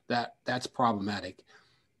campus. That's problematic.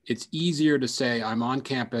 It's easier to say I'm on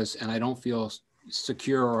campus and I don't feel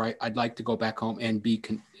secure, or I'd like to go back home and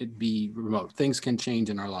be remote. Things can change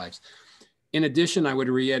in our lives. In addition, I would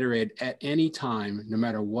reiterate, at any time, no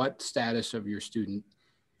matter what status of your student,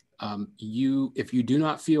 if you do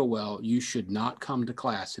not feel well, you should not come to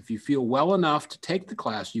class. If you feel well enough to take the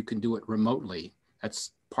class, you can do it remotely.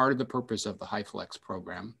 That's part of the purpose of the HighFlex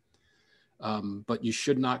program. But you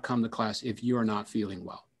should not come to class if you are not feeling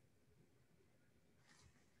well.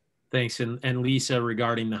 Thanks. And Lisa,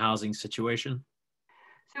 regarding the housing situation?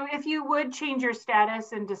 So if you would change your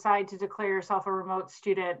status and decide to declare yourself a remote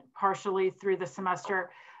student partially through the semester,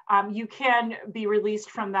 you can be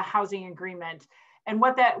released from the housing agreement. And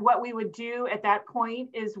what we would do at that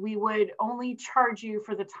point is we would only charge you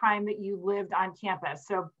for the time that you lived on campus.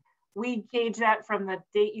 So we gauge that from the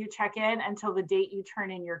date you check in until the date you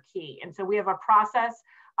turn in your key. And so we have a process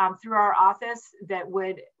through our office that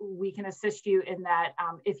we can assist you in that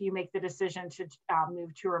if you make the decision to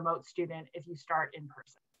move to a remote student if you start in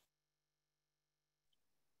person.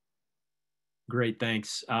 Great,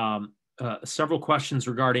 thanks. Several questions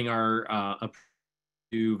regarding our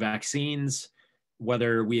vaccines,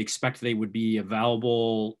 whether we expect they would be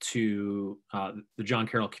available to the John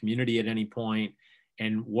Carroll community at any point,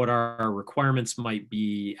 and what our requirements might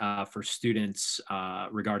be for students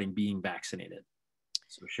regarding being vaccinated.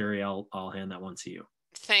 So Sherry, I'll hand that one to you.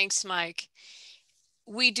 Thanks, Mike.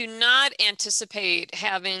 We do not anticipate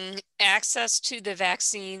having access to the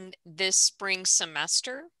vaccine this spring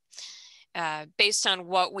semester. Based on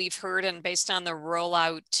what we've heard and based on the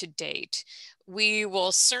rollout to date. We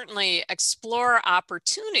will certainly explore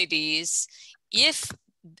opportunities if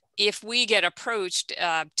we get approached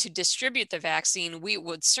to distribute the vaccine. We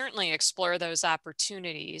would certainly explore those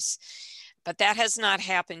opportunities, but that has not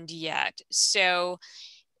happened yet. So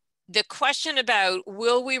The question about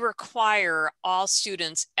will we require all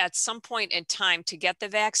students at some point in time to get the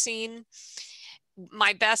vaccine?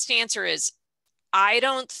 My best answer is I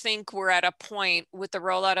don't think we're at a point with the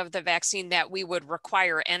rollout of the vaccine that we would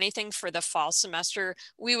require anything for the fall semester.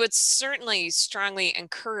 We would certainly strongly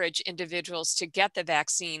encourage individuals to get the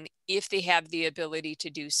vaccine if they have the ability to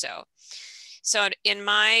do so. So in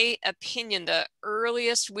my opinion, the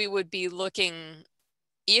earliest we would be looking,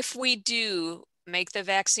 if we do make the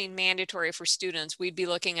vaccine mandatory for students, we'd be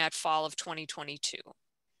looking at fall of 2022.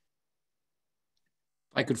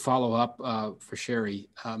 I could follow up for Sherry.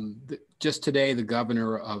 Just today, the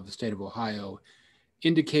governor of the state of Ohio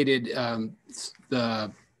indicated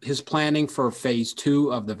his planning for phase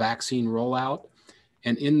 2 of the vaccine rollout.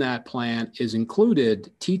 And in that plan is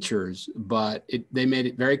included teachers, but they made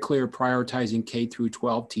it very clear prioritizing K through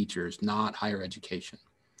 12 teachers, not higher education.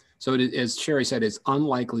 So as Sherry said, it's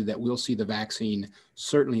unlikely that we'll see the vaccine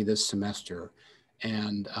certainly this semester.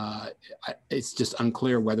 And it's just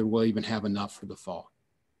unclear whether we'll even have enough for the fall.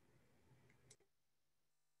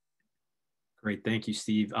 Great, thank you,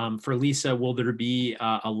 Steve. For Lisa, will there be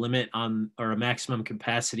a limit on or a maximum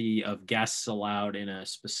capacity of guests allowed in a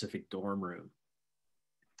specific dorm room?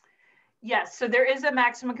 Yes, so there is a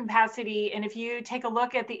maximum capacity. And if you take a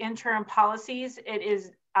look at the interim policies, it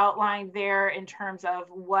is outlined there in terms of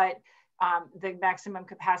what the maximum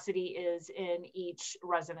capacity is in each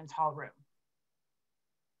residence hall room.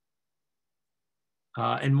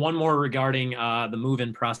 And one more regarding the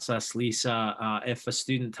move-in process, Lisa. If a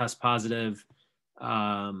student tests positive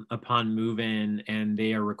upon move-in and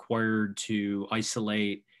they are required to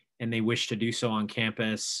isolate and they wish to do so on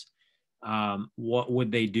campus, what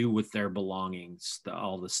would they do with their belongings,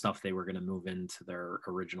 all the stuff they were going to move into their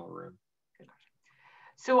original room?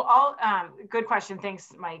 So good question.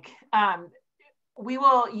 Thanks, Mike. You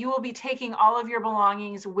will be taking all of your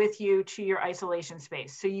belongings with you to your isolation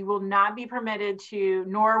space. So you will not be permitted to,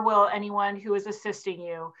 nor will anyone who is assisting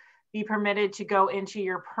you be permitted to go into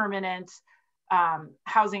your permanent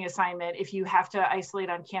housing assignment if you have to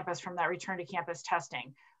isolate on campus from that return to campus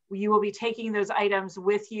testing. You will be taking those items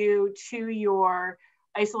with you to your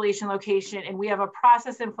isolation location, and we have a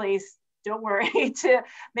process in place, don't worry, to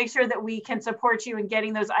make sure that we can support you in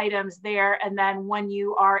getting those items there. And then when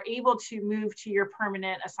you are able to move to your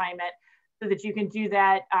permanent assignment, so that you can do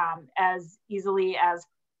that as easily as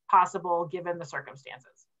possible given the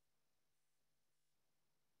circumstances.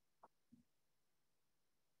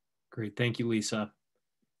 Great, thank you, Lisa.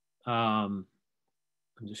 I'm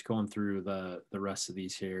just going through the rest of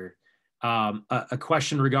these here. A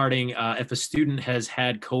question regarding if a student has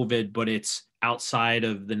had COVID, but it's outside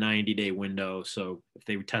of the 90-day window. So if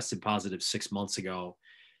they were tested positive 6 months ago,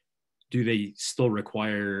 do they still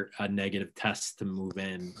require a negative test to move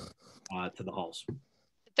in to the halls?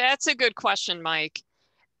 That's a good question, Mike.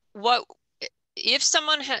 If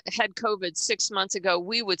someone had COVID 6 months ago,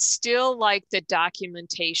 we would still like the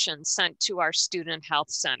documentation sent to our student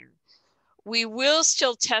health center. We will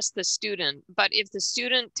still test the student, but if the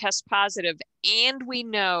student tests positive and we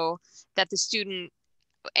know that the student,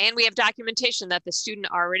 and we have documentation that the student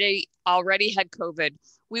already had COVID,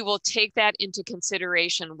 we will take that into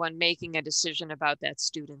consideration when making a decision about that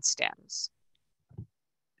student's status.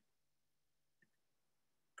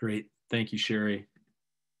 Great, thank you, Sherry.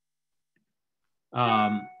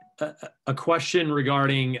 A question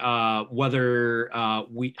regarding whether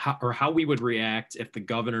how we would react if the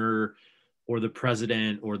governor or the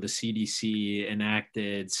president or the CDC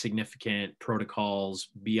enacted significant protocols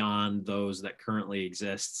beyond those that currently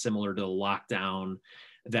exist, similar to the lockdown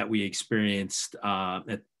that we experienced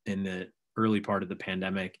in the early part of the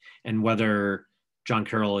pandemic, and whether John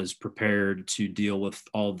Carroll is prepared to deal with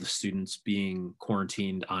all of the students being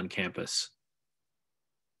quarantined on campus.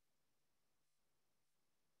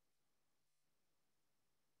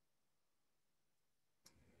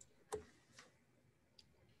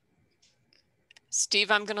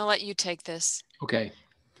 Steve, I'm going to let you take this. Okay.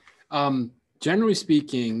 Generally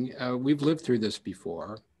speaking, we've lived through this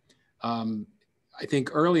before. I think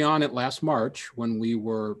early on at last March, when we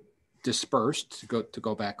were dispersed to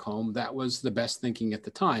go back home, that was the best thinking at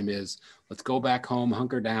the time is let's go back home,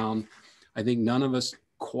 hunker down. I think none of us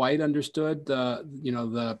quite understood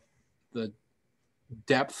the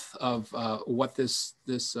depth of what this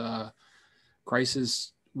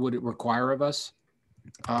crisis would require of us.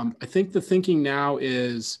 I think the thinking now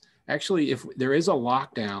is actually if there is a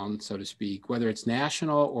lockdown, so to speak, whether it's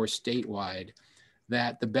national or statewide,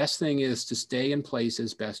 that the best thing is to stay in place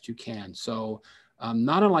as best you can. So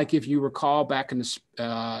not unlike if you recall back in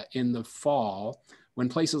the fall, when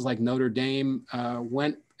places like Notre Dame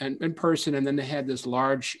went in person, and then they had this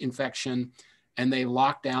large infection, and they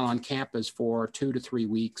locked down on campus for 2 to 3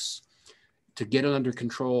 weeks to get it under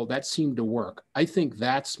control. That seemed to work. I think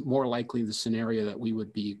that's more likely the scenario that we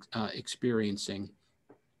would be experiencing,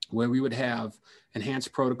 where we would have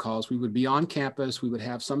enhanced protocols. We would be on campus, we would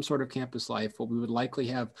have some sort of campus life, but we would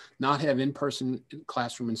likely not have in-person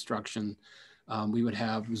classroom instruction. We would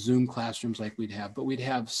have Zoom classrooms like we'd have, but we'd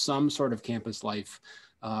have some sort of campus life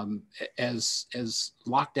as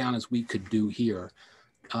locked down as we could do here.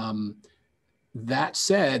 That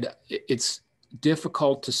said, it's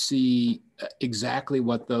difficult to see exactly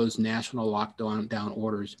what those national lockdown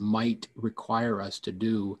orders might require us to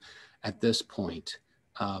do at this point.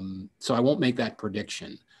 So I won't make that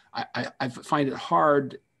prediction. I find it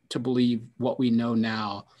hard to believe what we know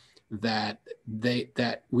now, that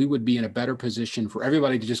we would be in a better position for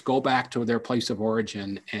everybody to just go back to their place of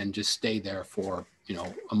origin and just stay there for, you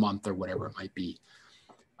know, a month or whatever it might be.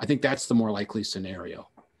 I think that's the more likely scenario.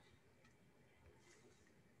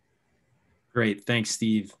 Great, thanks,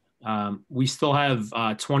 Steve. We still have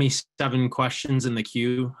 27 questions in the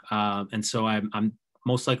queue, and so I'm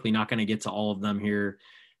most likely not going to get to all of them here.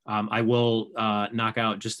 I will knock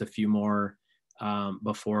out just a few more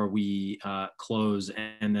before we close,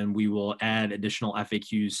 and then we will add additional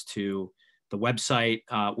FAQs to the website,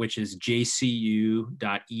 which is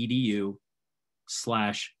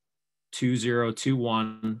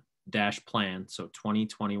jcu.edu/2021-plan, so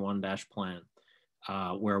 2021-plan,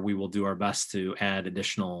 where we will do our best to add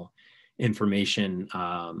additional information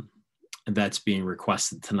that's being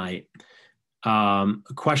requested tonight. A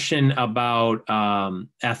question about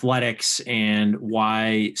athletics and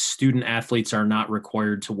why student athletes are not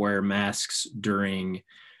required to wear masks during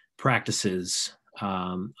practices.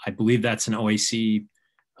 I believe that's an OAC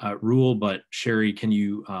rule, but Sherry, can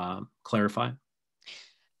you clarify?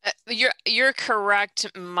 You're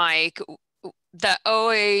correct, Mike. The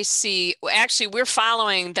OAC, actually, we're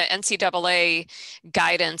following the NCAA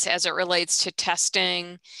guidance as it relates to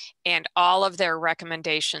testing and all of their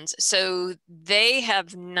recommendations. So they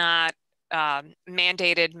have not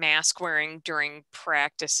mandated mask wearing during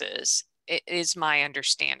practices, it is my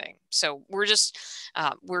understanding. So we're just,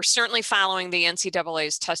 we're certainly following the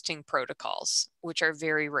NCAA's testing protocols, which are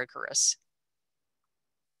very rigorous.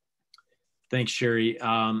 Thanks, Sherry.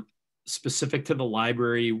 Specific to the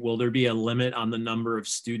library, will there be a limit on the number of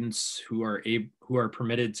students who are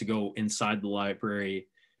permitted to go inside the library?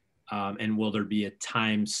 And will there be a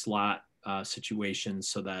time slot situation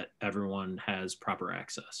so that everyone has proper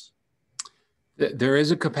access? There is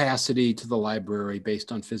a capacity to the library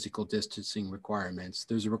based on physical distancing requirements.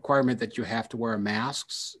 There's a requirement that you have to wear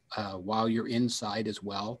masks while you're inside as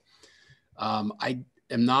well. I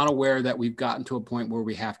am not aware that we've gotten to a point where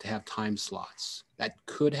we have to have time slots. That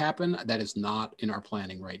could happen. That is not in our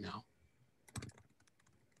planning right now.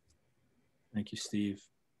 Thank you, Steve.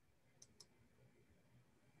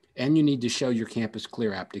 And you need to show your Campus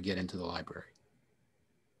Clear app to get into the library.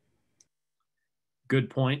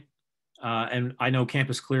 Good point. And I know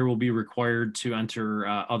Campus Clear will be required to enter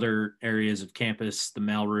other areas of campus, the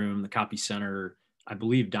mailroom, the copy center, I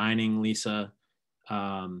believe dining, Lisa.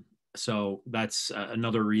 So that's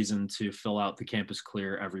another reason to fill out the Campus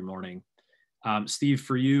Clear every morning. Steve,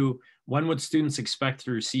 for you, when would students expect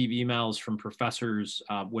to receive emails from professors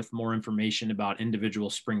with more information about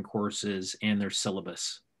individual spring courses and their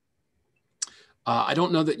syllabus? I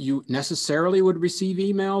don't know that you necessarily would receive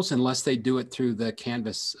emails unless they do it through the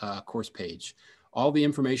Canvas course page. All the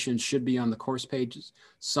information should be on the course pages.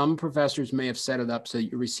 Some professors may have set it up so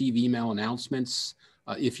that you receive email announcements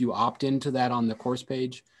if you opt into that on the course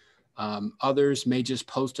page. Others may just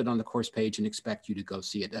post it on the course page and expect you to go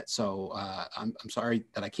see it. So I'm sorry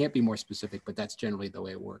that I can't be more specific, but that's generally the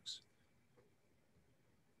way it works.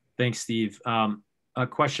 Thanks, Steve. A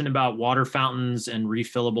question about water fountains and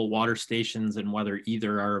refillable water stations and whether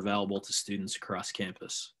either are available to students across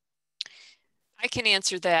campus. I can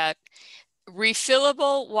answer that.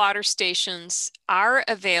 Refillable water stations are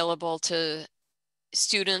available to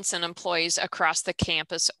students and employees across the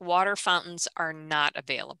campus. Water fountains are not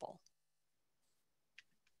available.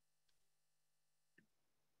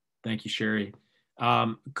 Thank you, Sherry.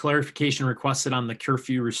 Clarification requested on the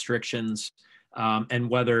curfew restrictions and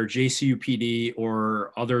whether JCU PD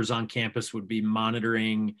or others on campus would be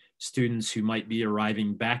monitoring students who might be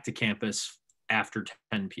arriving back to campus after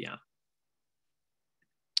 10 p.m.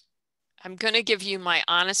 I'm going to give you my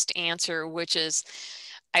honest answer, which is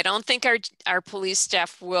I don't think our police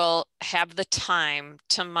staff will have the time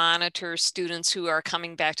to monitor students who are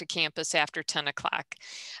coming back to campus after 10 o'clock.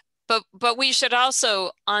 But we should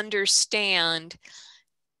also understand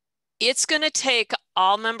it's going to take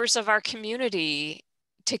all members of our community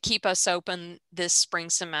to keep us open this spring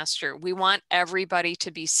semester. We want everybody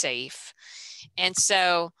to be safe. And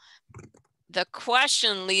so the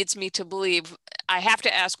question leads me to believe I have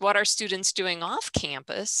to ask, what are students doing off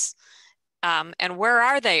campus? And where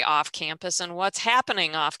are they off campus, and what's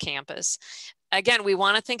happening off campus? Again, we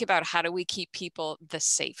want to think about how do we keep people the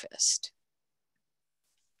safest.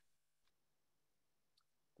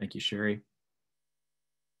 Thank you, Sherry.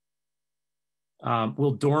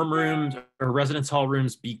 Will dorm rooms or residence hall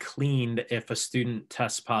rooms be cleaned if a student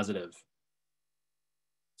tests positive?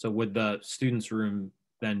 So would the student's room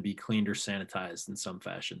then be cleaned or sanitized in some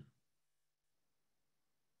fashion?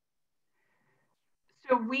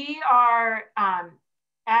 So we are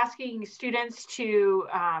asking students to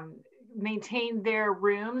maintain their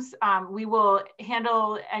rooms. We will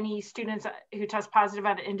handle any students who test positive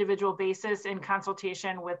on an individual basis in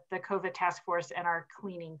consultation with the COVID task force and our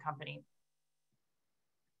cleaning company.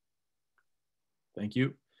 Thank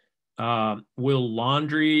you. Will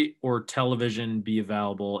laundry or television be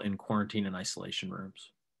available in quarantine and isolation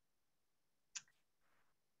rooms?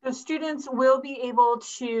 The students will be able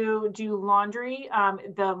to do laundry.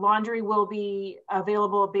 The laundry will be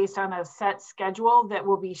available based on a set schedule that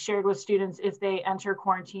will be shared with students if they enter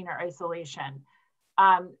quarantine or isolation.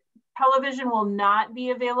 Television will not be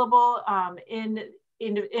available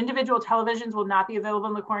individual televisions will not be available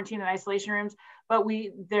in the quarantine and isolation rooms, but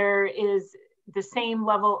there is the same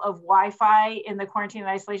level of Wi-Fi in the quarantine and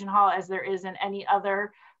isolation hall as there is in any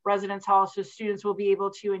other residence hall. So students will be able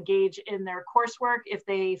to engage in their coursework if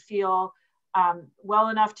they feel well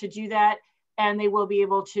enough to do that. And they will be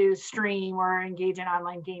able to stream or engage in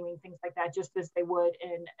online gaming, things like that, just as they would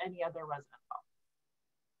in any other residence hall.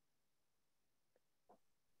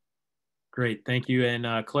 Great, thank you.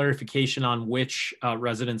 And clarification on which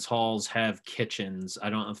residence halls have kitchens. I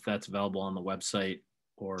don't know if that's available on the website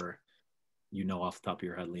or you know off the top of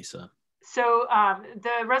your head, Lisa. So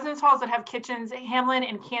the residence halls that have kitchens, Hamlin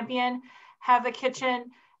and Campion have a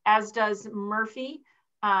kitchen, as does Murphy.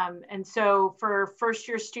 And so for first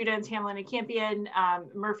year students, Hamlin and Campion,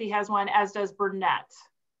 Murphy has one, as does Burnett.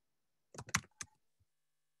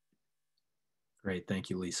 Great, thank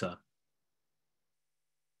you, Lisa.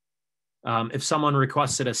 If someone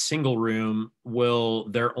requested a single room, will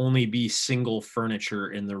there only be single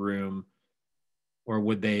furniture in the room, or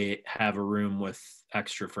would they have a room with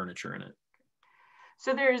extra furniture in it?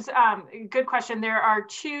 So there's a good question. There are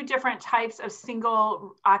two different types of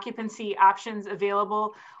single occupancy options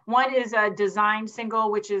available. One is a designed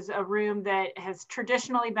single, which is a room that has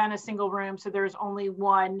traditionally been a single room. So there's only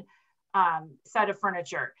one set of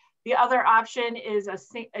furniture. The other option is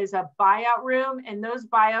a buyout room. And those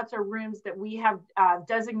buyouts are rooms that we have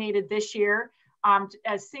designated this year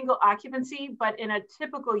as single occupancy, but in a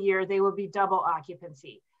typical year, they will be double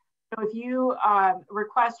occupancy. So if you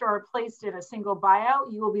request or are placed in a single buyout,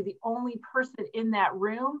 you will be the only person in that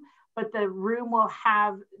room, but the room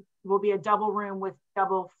will be a double room with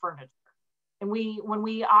double furniture. And when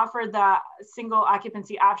we offer the single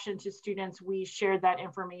occupancy option to students, we shared that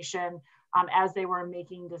information as they were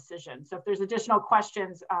making decisions. So if there's additional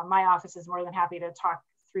questions, my office is more than happy to talk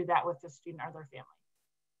through that with the student or their family.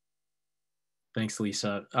 Thanks,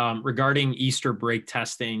 Lisa. Regarding Easter break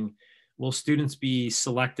testing, will students be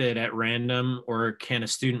selected at random, or can a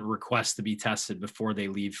student request to be tested before they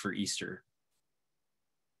leave for Easter?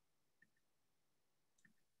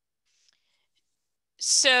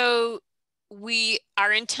 So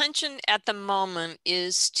our intention at the moment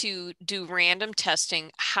is to do random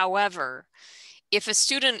testing. However, if a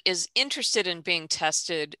student is interested in being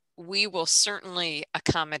tested, we will certainly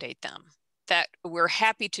accommodate them. That we're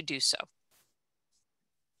happy to do so.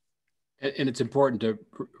 And it's important to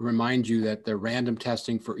remind you that the random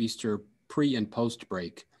testing for Easter pre and post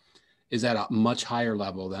break is at a much higher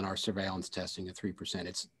level than our surveillance testing at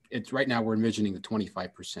 3%. It's right now we're envisioning the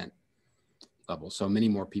 25% level. So many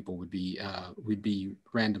more people would be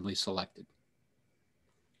randomly selected.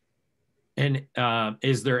 And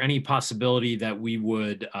is there any possibility that we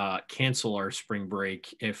would cancel our spring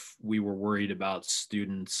break if we were worried about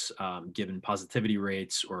students given positivity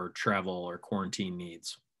rates or travel or quarantine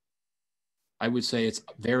needs? I would say it's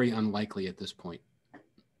very unlikely at this point.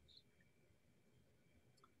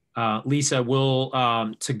 Lisa, will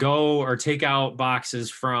to-go or take-out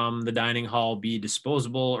boxes from the dining hall be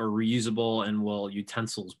disposable or reusable, and will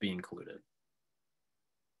utensils be included?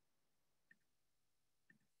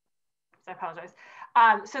 I apologize.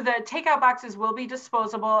 So the takeout boxes will be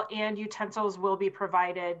disposable, and utensils will be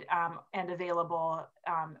provided and available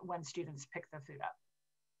when students pick the food up.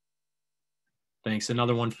 Thanks.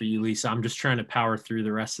 Another one for you, Lisa. I'm just trying to power through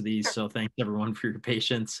the rest of these, Sure. so thanks everyone for your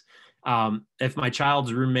patience. If my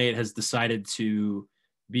child's roommate has decided to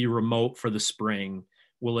be remote for the spring,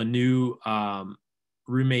 will a new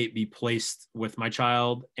roommate be placed with my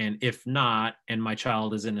child? And if not, and my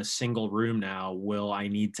child is in a single room now, will I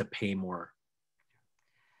need to pay more?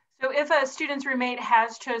 So if a student's roommate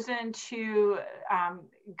has chosen to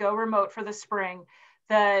go remote for the spring,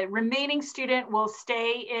 the remaining student will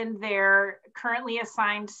stay in their currently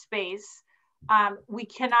assigned space. We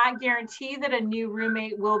cannot guarantee that a new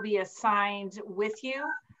roommate will be assigned with you.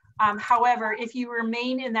 However, if you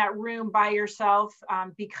remain in that room by yourself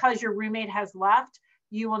because your roommate has left,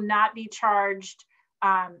 you will not be charged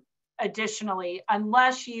additionally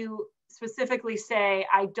unless you specifically say,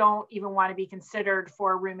 I don't even want to be considered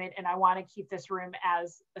for a roommate and I want to keep this room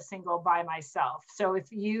as a single by myself. So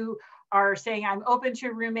if you are saying I'm open to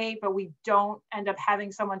a roommate, but we don't end up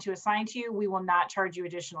having someone to assign to you, we will not charge you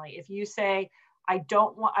additionally. If you say, I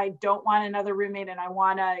don't want another roommate and I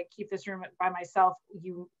want to keep this room by myself,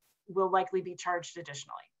 you will likely be charged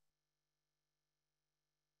additionally.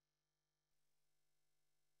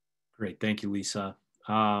 Great, thank you, Lisa.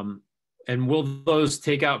 And will those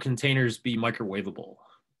takeout containers be microwavable?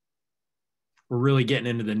 We're really getting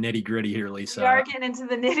into the nitty gritty here, Lisa. We are getting into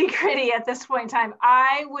the nitty gritty at this point in time.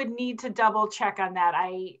 I would need to double check on that.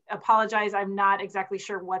 I apologize. I'm not exactly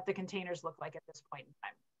sure what the containers look like at this point in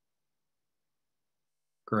time.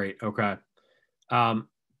 Great, okay.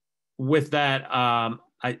 With that,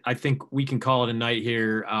 I think we can call it a night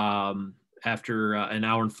here. After an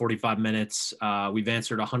hour and 45 minutes, we've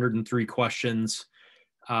answered 103 questions.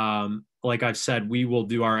 Like I've said, we will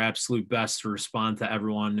do our absolute best to respond to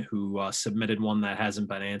everyone who submitted one that hasn't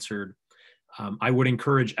been answered. I would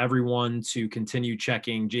encourage everyone to continue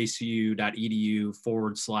checking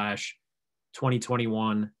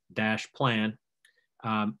jcu.edu/2021-plan.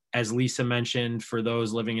 As Lisa mentioned, for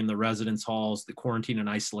those living in the residence halls, the quarantine and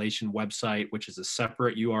isolation website, which is a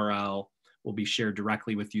separate URL, will be shared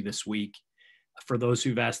directly with you this week. For those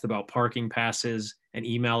who've asked about parking passes, an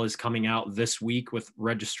email is coming out this week with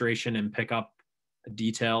registration and pickup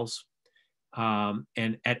details.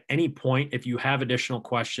 And at any point, if you have additional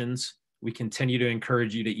questions, we continue to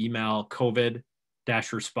encourage you to email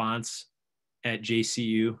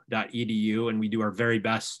covid-response@jcu.edu, and we do our very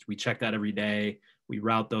best. We check that every day. We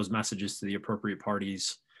route those messages to the appropriate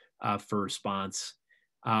parties for response.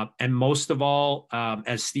 And most of all,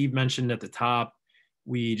 as Steve mentioned at the top,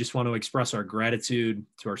 we just want to express our gratitude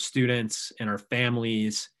to our students and our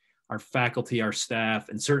families, our faculty, our staff,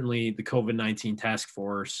 and certainly the COVID-19 task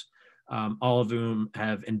force, all of whom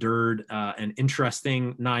have endured an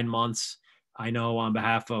interesting 9 months. I know on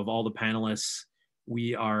behalf of all the panelists,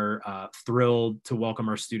 we are thrilled to welcome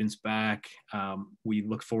our students back. We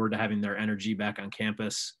look forward to having their energy back on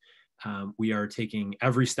campus. We are taking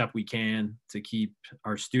every step we can to keep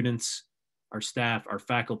our students, our staff, our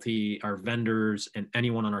faculty, our vendors, and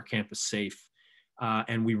anyone on our campus safe.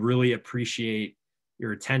 And we really appreciate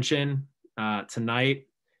your attention tonight,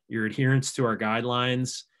 your adherence to our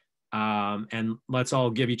guidelines, and let's all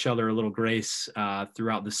give each other a little grace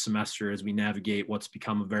throughout this semester as we navigate what's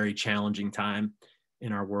become a very challenging time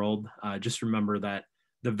in our world. Just remember that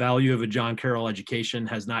the value of a John Carroll education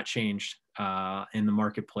has not changed in the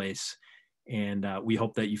marketplace, and we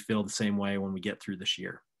hope that you feel the same way when we get through this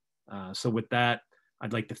year. So with that,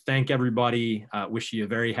 I'd like to thank everybody, wish you a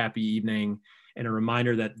very happy evening, and a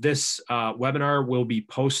reminder that this webinar will be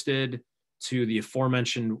posted to the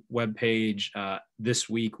aforementioned webpage this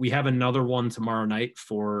week. We have another one tomorrow night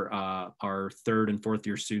for our 3rd and 4th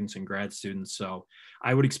year students and grad students. So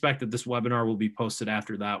I would expect that this webinar will be posted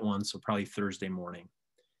after that one, so probably Thursday morning.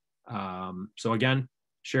 So again,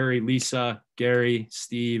 Sherry, Lisa, Gary,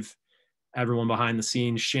 Steve, everyone behind the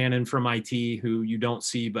scenes, Shannon from IT, who you don't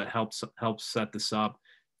see but helps set this up.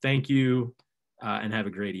 Thank you, and have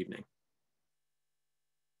a great evening.